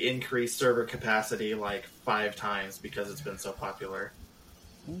emergency increase server capacity like 5 times because it's been so popular.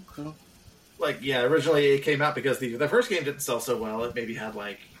 Okay. Originally it came out because the first game didn't sell so well. It maybe had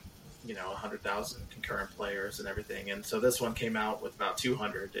 100,000 concurrent players and everything. And so this one came out with about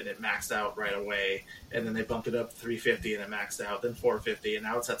 200 and it maxed out right away. And then they bumped it up to 350 and it maxed out, then 450, and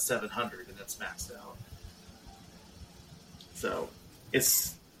now it's at 700 and it's maxed out. So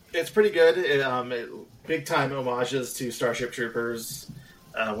it's pretty good. Big time homages to Starship Troopers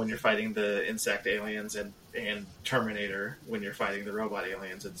when you're fighting the insect aliens and Terminator when you're fighting the robot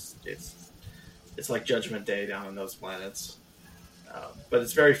aliens. It's like Judgment Day down on those planets. But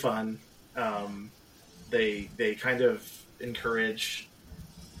it's very fun. They kind of encourage.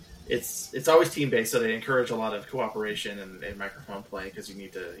 It's always team based, so they encourage a lot of cooperation and microphone play because you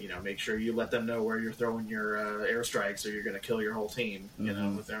need to make sure you let them know where you're throwing your airstrikes or you're going to kill your whole team.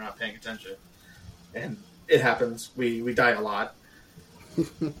 If they're not paying attention, and it happens. We die a lot.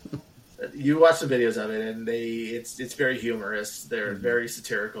 You watch the videos of it, and it's very humorous. They're very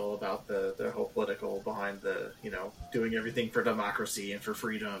satirical about the whole political behind the doing everything for democracy and for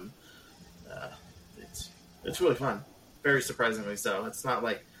freedom. It's really fun, very surprisingly so. It's not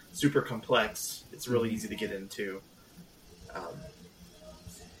like super complex. It's really easy to get into,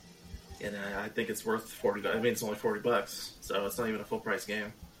 and I think it's worth $40. I mean, it's only $40, so it's not even a full price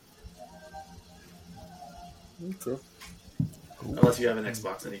game. Okay. Unless you have an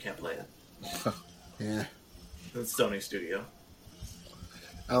Xbox and you can't play it. Yeah. It's Sony Studio.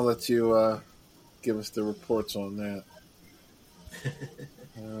 I'll let you give us the reports on that.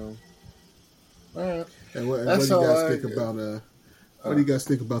 All right. And what do you guys think about? What do you guys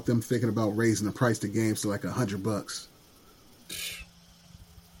think about them thinking about raising the price of games to like $100?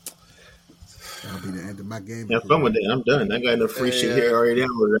 That'll be the end of my game. Have fun with that. I'm done. I got enough free shit here already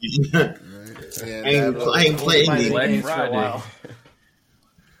downloaded. Right. I ain't playing these. Black Friday.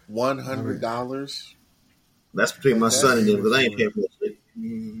 $100. That's between my son and them because I ain't paying for it.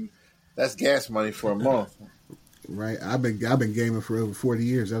 That's gas money for a month. Right. I've been gaming for over 40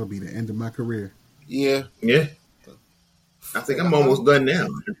 years. That'll be the end of my career. Yeah. I think I'm almost done now.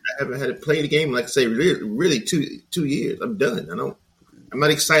 I haven't had to play the game, like I say, really 2 years. I'm done. I'm not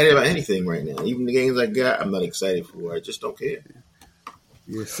excited about anything right now. Even the games I got, I'm not excited for. I just don't care.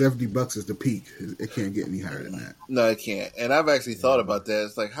 Yeah, $70 is the peak. It can't get any higher than that. No, it can't. And I've actually thought about that.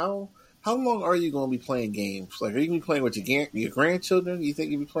 It's like, how how long are you going to be playing games? Like, are you going to be playing with your grandchildren? You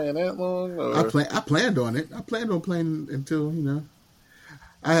think you'll be playing that long? Or? I planned on it. I planned on playing until,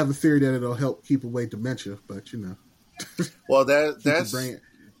 I have a theory that it'll help keep away dementia, but Well,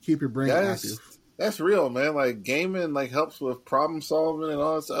 keep your brain active. That's real, man. Like, gaming helps with problem solving and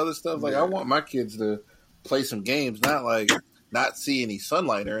all this other stuff. Like, I want my kids to play some games, not not see any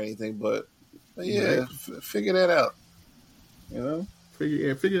sunlight or anything, but figure that out.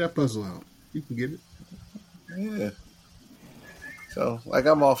 Figure that puzzle out. You can get it. Yeah. So,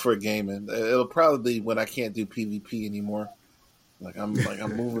 I'm all for gaming. It'll probably be when I can't do PvP anymore. I'm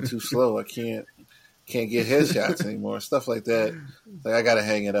moving too slow. I can't get headshots anymore. Stuff like that. I gotta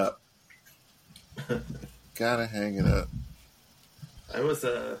hang it up. Gotta hang it up. I was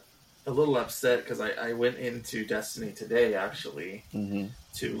a little upset because I went into Destiny today actually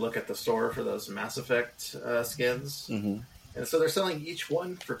to look at the store for those Mass Effect skins, and so they're selling each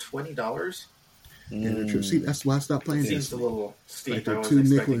one for $20. Yeah, see, that's why I stopped playing. It seems a little steep. I two wasn't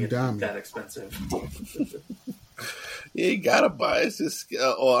nickel expecting and it to dime be that expensive. Yeah, you gotta buy it. It's just,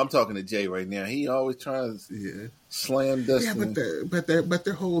 I'm talking to Jay right now. He always trying to slam Destiny. Yeah, but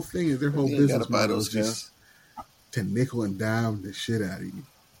their whole thing is their whole business model is just to nickel and dime the shit out of you.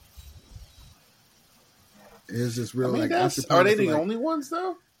 It's just real. Are they the only ones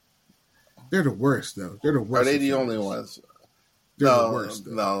though? They're the worst though. They're the worst. Are they the only ones? They're the worst.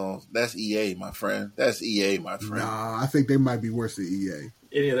 Though. No, that's EA, my friend. That's EA, my friend. Nah, I think they might be worse than EA.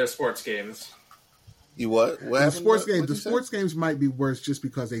 Any of their sports games. You what? The sports games might be worse just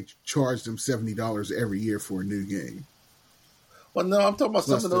because they charge them $70 every year for a new game. Well, no, I'm talking about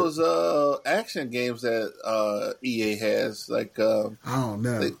some of those action games that EA has. I don't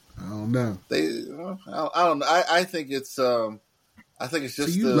know. I don't know. I don't know. I think it's. I think it's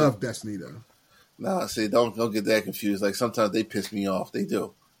just. So you love Destiny though. No, see, don't get that confused. Sometimes they piss me off. They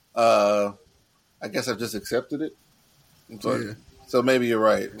do. I guess I've just accepted it. So maybe you're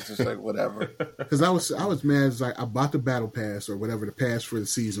right. It's just whatever. Because I was mad. It's I bought the battle pass or whatever the pass for the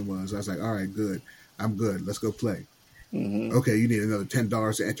season was. I was like, all right, good. I'm good. Let's go play. Mm-hmm. Okay, you need another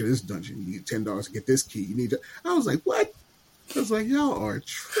 $10 to enter this dungeon. You need $10 to get this key. You need to. I was like, what? I was like, y'all are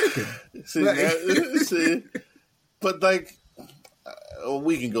tripping. See, but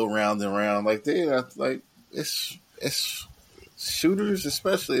we can go round and round. It's shooters,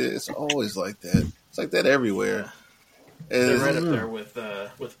 especially. It's always like that. It's like that everywhere. They're right up there with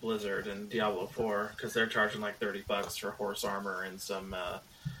Blizzard and Diablo 4 because they're charging $30 for horse armor and some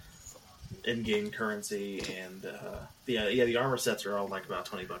in-game currency, and the armor sets are all about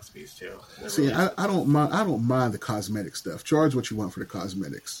 $20 a piece too. See, I don't mind the cosmetic stuff. Charge what you want for the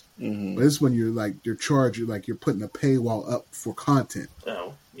cosmetics, but it's when you're charging you're putting a paywall up for content.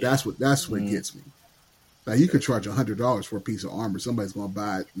 Oh, yeah. That's what gets me. You could charge $100 for a piece of armor. Somebody's going to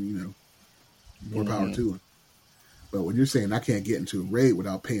buy it. More power to them. But when you're saying I can't get into a raid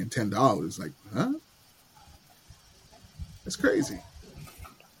without paying $10, huh? That's crazy.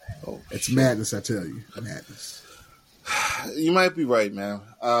 Oh, it's shit. Madness, I tell you. Madness. You might be right, man.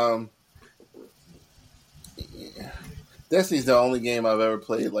 Destiny's the only game I've ever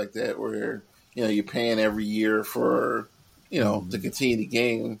played like that where, you're paying every year for, to continue the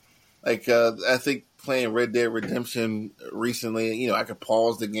game. I think playing Red Dead Redemption recently, I could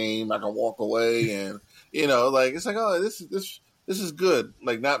pause the game, I can walk away, and it's this is good.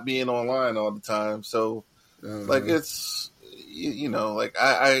 Not being online all the time. So, it's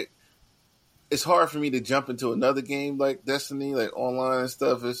it's hard for me to jump into another game like Destiny, online and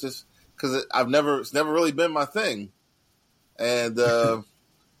stuff. It's just because it's never really been my thing, and I'd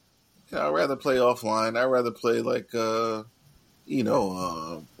rather play offline. I'd rather play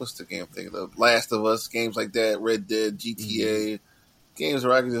what's the game thing? The Last of Us, games like that, Red Dead, GTA, games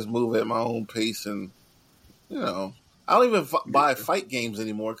where I can just move at my own pace and, I don't even buy fight games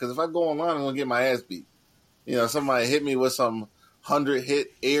anymore because if I go online, I'm going to get my ass beat. Somebody hit me with some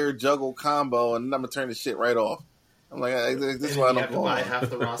 100-hit air juggle combo and I'm going to turn the shit right off. I'm like, this is why I don't go on. You have to buy half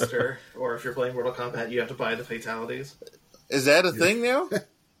the roster, or if you're playing Mortal Kombat, you have to buy the fatalities. Is that a thing now?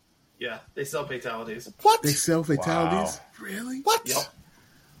 Yeah, they sell fatalities. What? They sell fatalities? Wow. Really? What? Yep.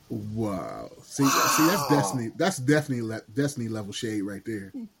 Wow. See, that's Destiny. That's definitely Destiny level shade right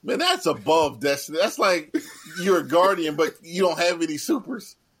there. Man, that's above Destiny. That's like you're a guardian, but you don't have any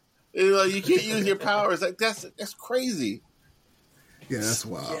supers. You can't use your powers. That's crazy. Yeah, that's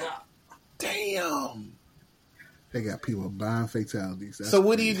wild. Yeah. Damn. They got people buying fatalities. That's so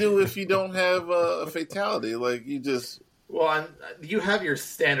what do you do if you don't have a fatality? You just... Well, you have your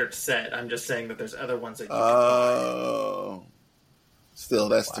standard set. I'm just saying that there's other ones that you can buy. Still,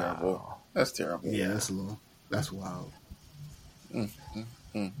 that's terrible. That's terrible. Yeah, that's wild.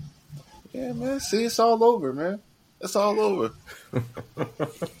 Yeah, man. See, it's all over, man. It's all over.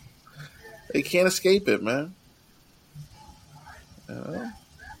 They can't escape it, man. And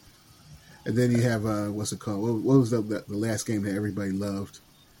then you have what's it called? What was the last game that everybody loved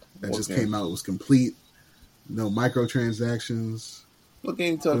that just came out? It was complete, no microtransactions. What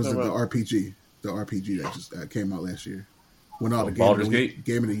game you talking about? The RPG that just came out last year. When all the Baldur's Gate?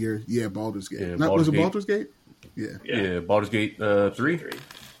 Game of the Year. Yeah, Baldur's Gate. Yeah, was it Baldur's Gate? Yeah, Baldur's Gate 3?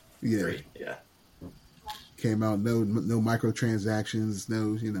 Yeah. 3, yeah. Came out, no microtransactions,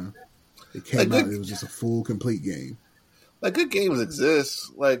 no, it came out, it was just a full, complete game. Like, good games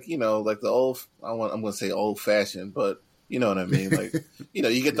exist, like, like the old, I'm going to say old-fashioned, but you know what I mean? Like,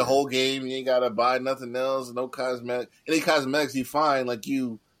 you get the whole game, you ain't got to buy nothing else, no cosmetic. Any cosmetics you find, like,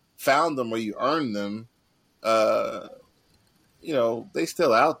 you found them or you earned them, they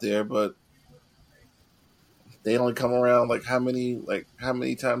still out there, but they only come around, like, how many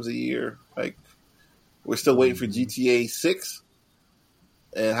times a year? Like, we're still waiting for GTA 6?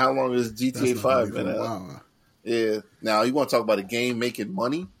 And how long has GTA 5 been out? Yeah. Now, you want to talk about a game making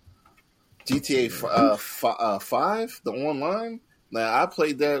money? GTA 5, the online? Now, I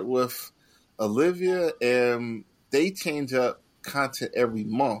played that with Olivia, and they change up content every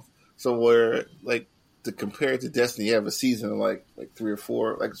month. So, where, like, to compare it to Destiny, you have a season of, like 3 or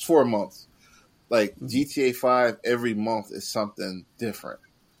 4, like, it's 4 months. Like, GTA 5 every month is something different.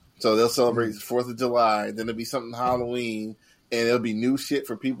 So, they'll celebrate the 4th of July, then there'll be something Halloween, and there'll be new shit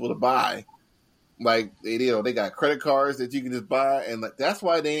for people to buy. Like, they got credit cards that you can just buy, and like that's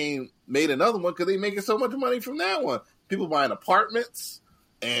why they ain't made another one, because they making so much money from that one. People buying apartments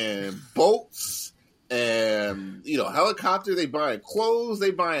and boats and helicopter. They buying clothes. They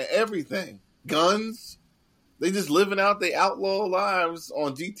buying everything. Guns. They just living out their outlaw lives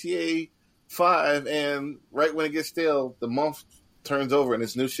on GTA 5, and right when it gets stale, the month turns over and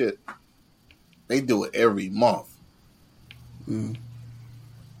it's new shit. They do it every month.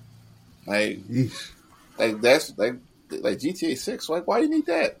 Like that's like GTA 6. Like, why do you need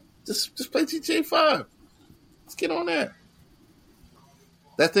that? Just play GTA 5. Let's get on that.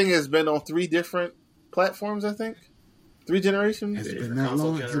 That thing has been on 3 different platforms, I think. 3 generations. Has it been that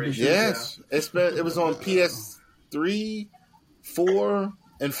long? Yes. Yeah. It was on PS3, 4,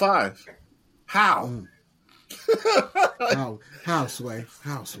 and 5. How? How, Sway?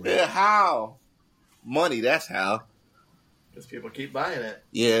 Yeah, how? Money, that's how. Because people keep buying it.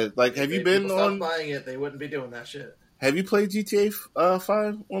 Yeah, like, have you been on... buying it, they wouldn't be doing that shit. Have you played GTA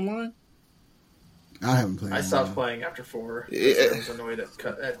 5 online? I haven't played. I stopped playing after 4. I was annoyed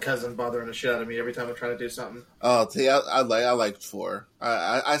at cousin bothering the shit out of me every time I try to do something. Oh, see, I liked 4.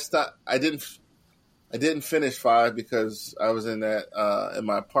 I stopped. I didn't finish 5 because I was in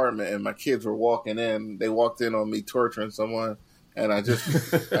my apartment and my kids were walking in. They walked in on me torturing someone, and I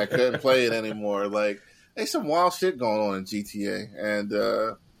couldn't play it anymore. Like, there's some wild shit going on in GTA, and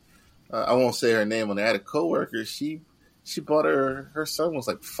I won't say her name. When I had a coworker, she bought her son was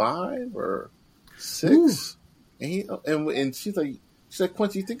like 5 or 6, and she's like,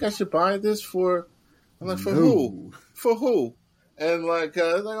 Quincy, you think I should buy this for? I'm like, for who? For who? And like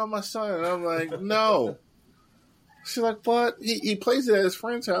oh, my son, and I'm like, no. She's like, what? He plays it at his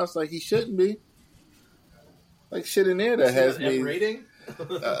friend's house, like he shouldn't be. Like, shit in there that has me. Rating?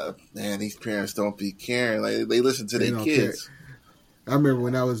 Man, these parents don't be caring. Like, they listen to their kids. Care. I remember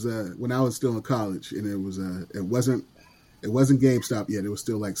when I was still in college, and it wasn't GameStop yet. It was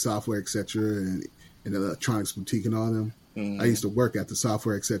still like Software Etc. and Electronics Boutique and all them. I used to work at the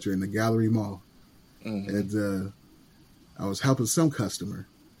Software Etc. in the Gallery Mall, and I was helping some customer,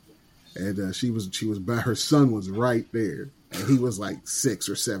 and she was her son was right there, and he was like 6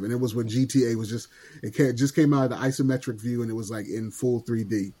 or 7. It was when GTA was just came out of the isometric view, and it was like in full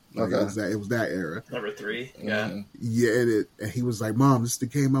 3D. Like, it was that era. Number 3, yeah, yeah. And he was like, "Mom, this is the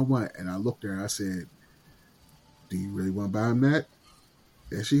game I want." And I looked at her and I said, "Do you really want to buy him that?"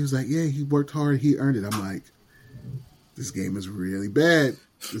 And she was like, "Yeah, he worked hard, he earned it." I'm like, "This game is really bad."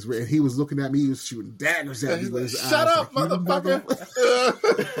 And he was looking at me, he was shooting daggers at me with his eyes. Shut up, like, motherfucker!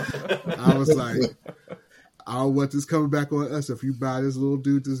 I was like, I don't want this coming back on us if you buy this little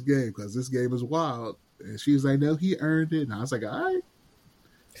dude this game, because this game is wild. And she was like, "No, he earned it." And I was like, "All right."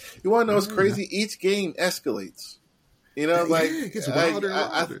 You want to know what's crazy? Each game escalates. Like, it gets wilder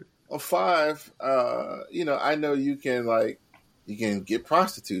and wilder. On 5, I know you can get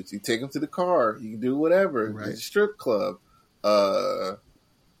prostitutes. You take them to the car. You can do whatever. Right. It's a strip club.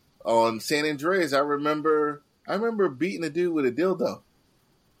 On San Andreas, I remember beating a dude with a dildo.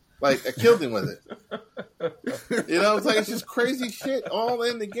 Like, I killed him with it. It's like, it's just crazy shit all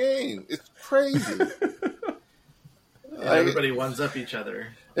in the game. It's crazy. everybody ones up each other.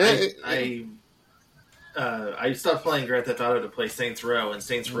 I stopped playing Grand Theft Auto to play Saints Row, and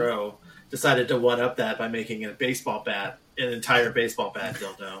Saints Row decided to one up that by making a baseball bat, an entire baseball bat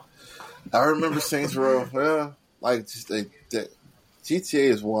dildo. I remember Saints Row. Well, like GTA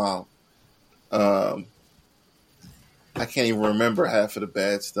is wild. I can't even remember half of the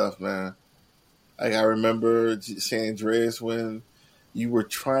bad stuff, man. Like I remember San Andreas when you were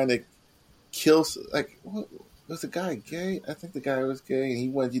trying to kill. Like, what, was the guy gay? I think the guy was gay, and he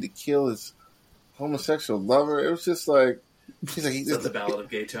wanted you to kill his homosexual lover. It was just like he's like, is that the Ballad of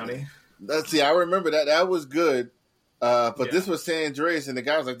Gay Tony? I remember that. That was good. But this was San Andreas, and the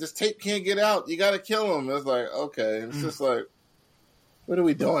guy was like, "This tape can't get out. You got to kill him." I was like, "Okay." It's just like, what are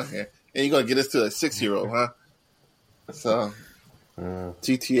we doing here? And you're gonna get us to a 6-year-old, huh? So,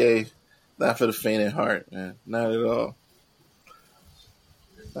 GTA, not for the faint at heart, man. Not at all.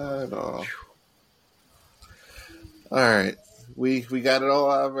 Not at all. All right, we got it all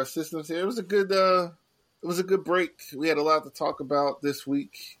out of our systems here. It was a good break. We had a lot to talk about this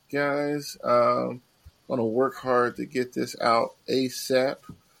week, guys. Going to work hard to get this out ASAP.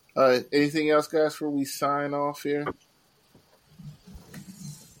 Anything else, guys, before we sign off here?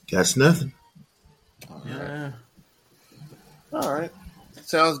 That's nothing. All right.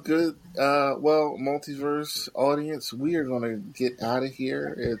 Sounds good. Well, Multiverse audience, we are going to get out of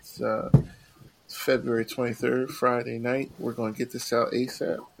here. It's February 23rd, Friday night. We're going to get this out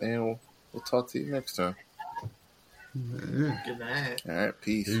ASAP, and we'll talk to you next time. Good night. All right.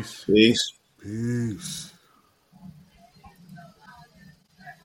 Peace. Peace. Peace.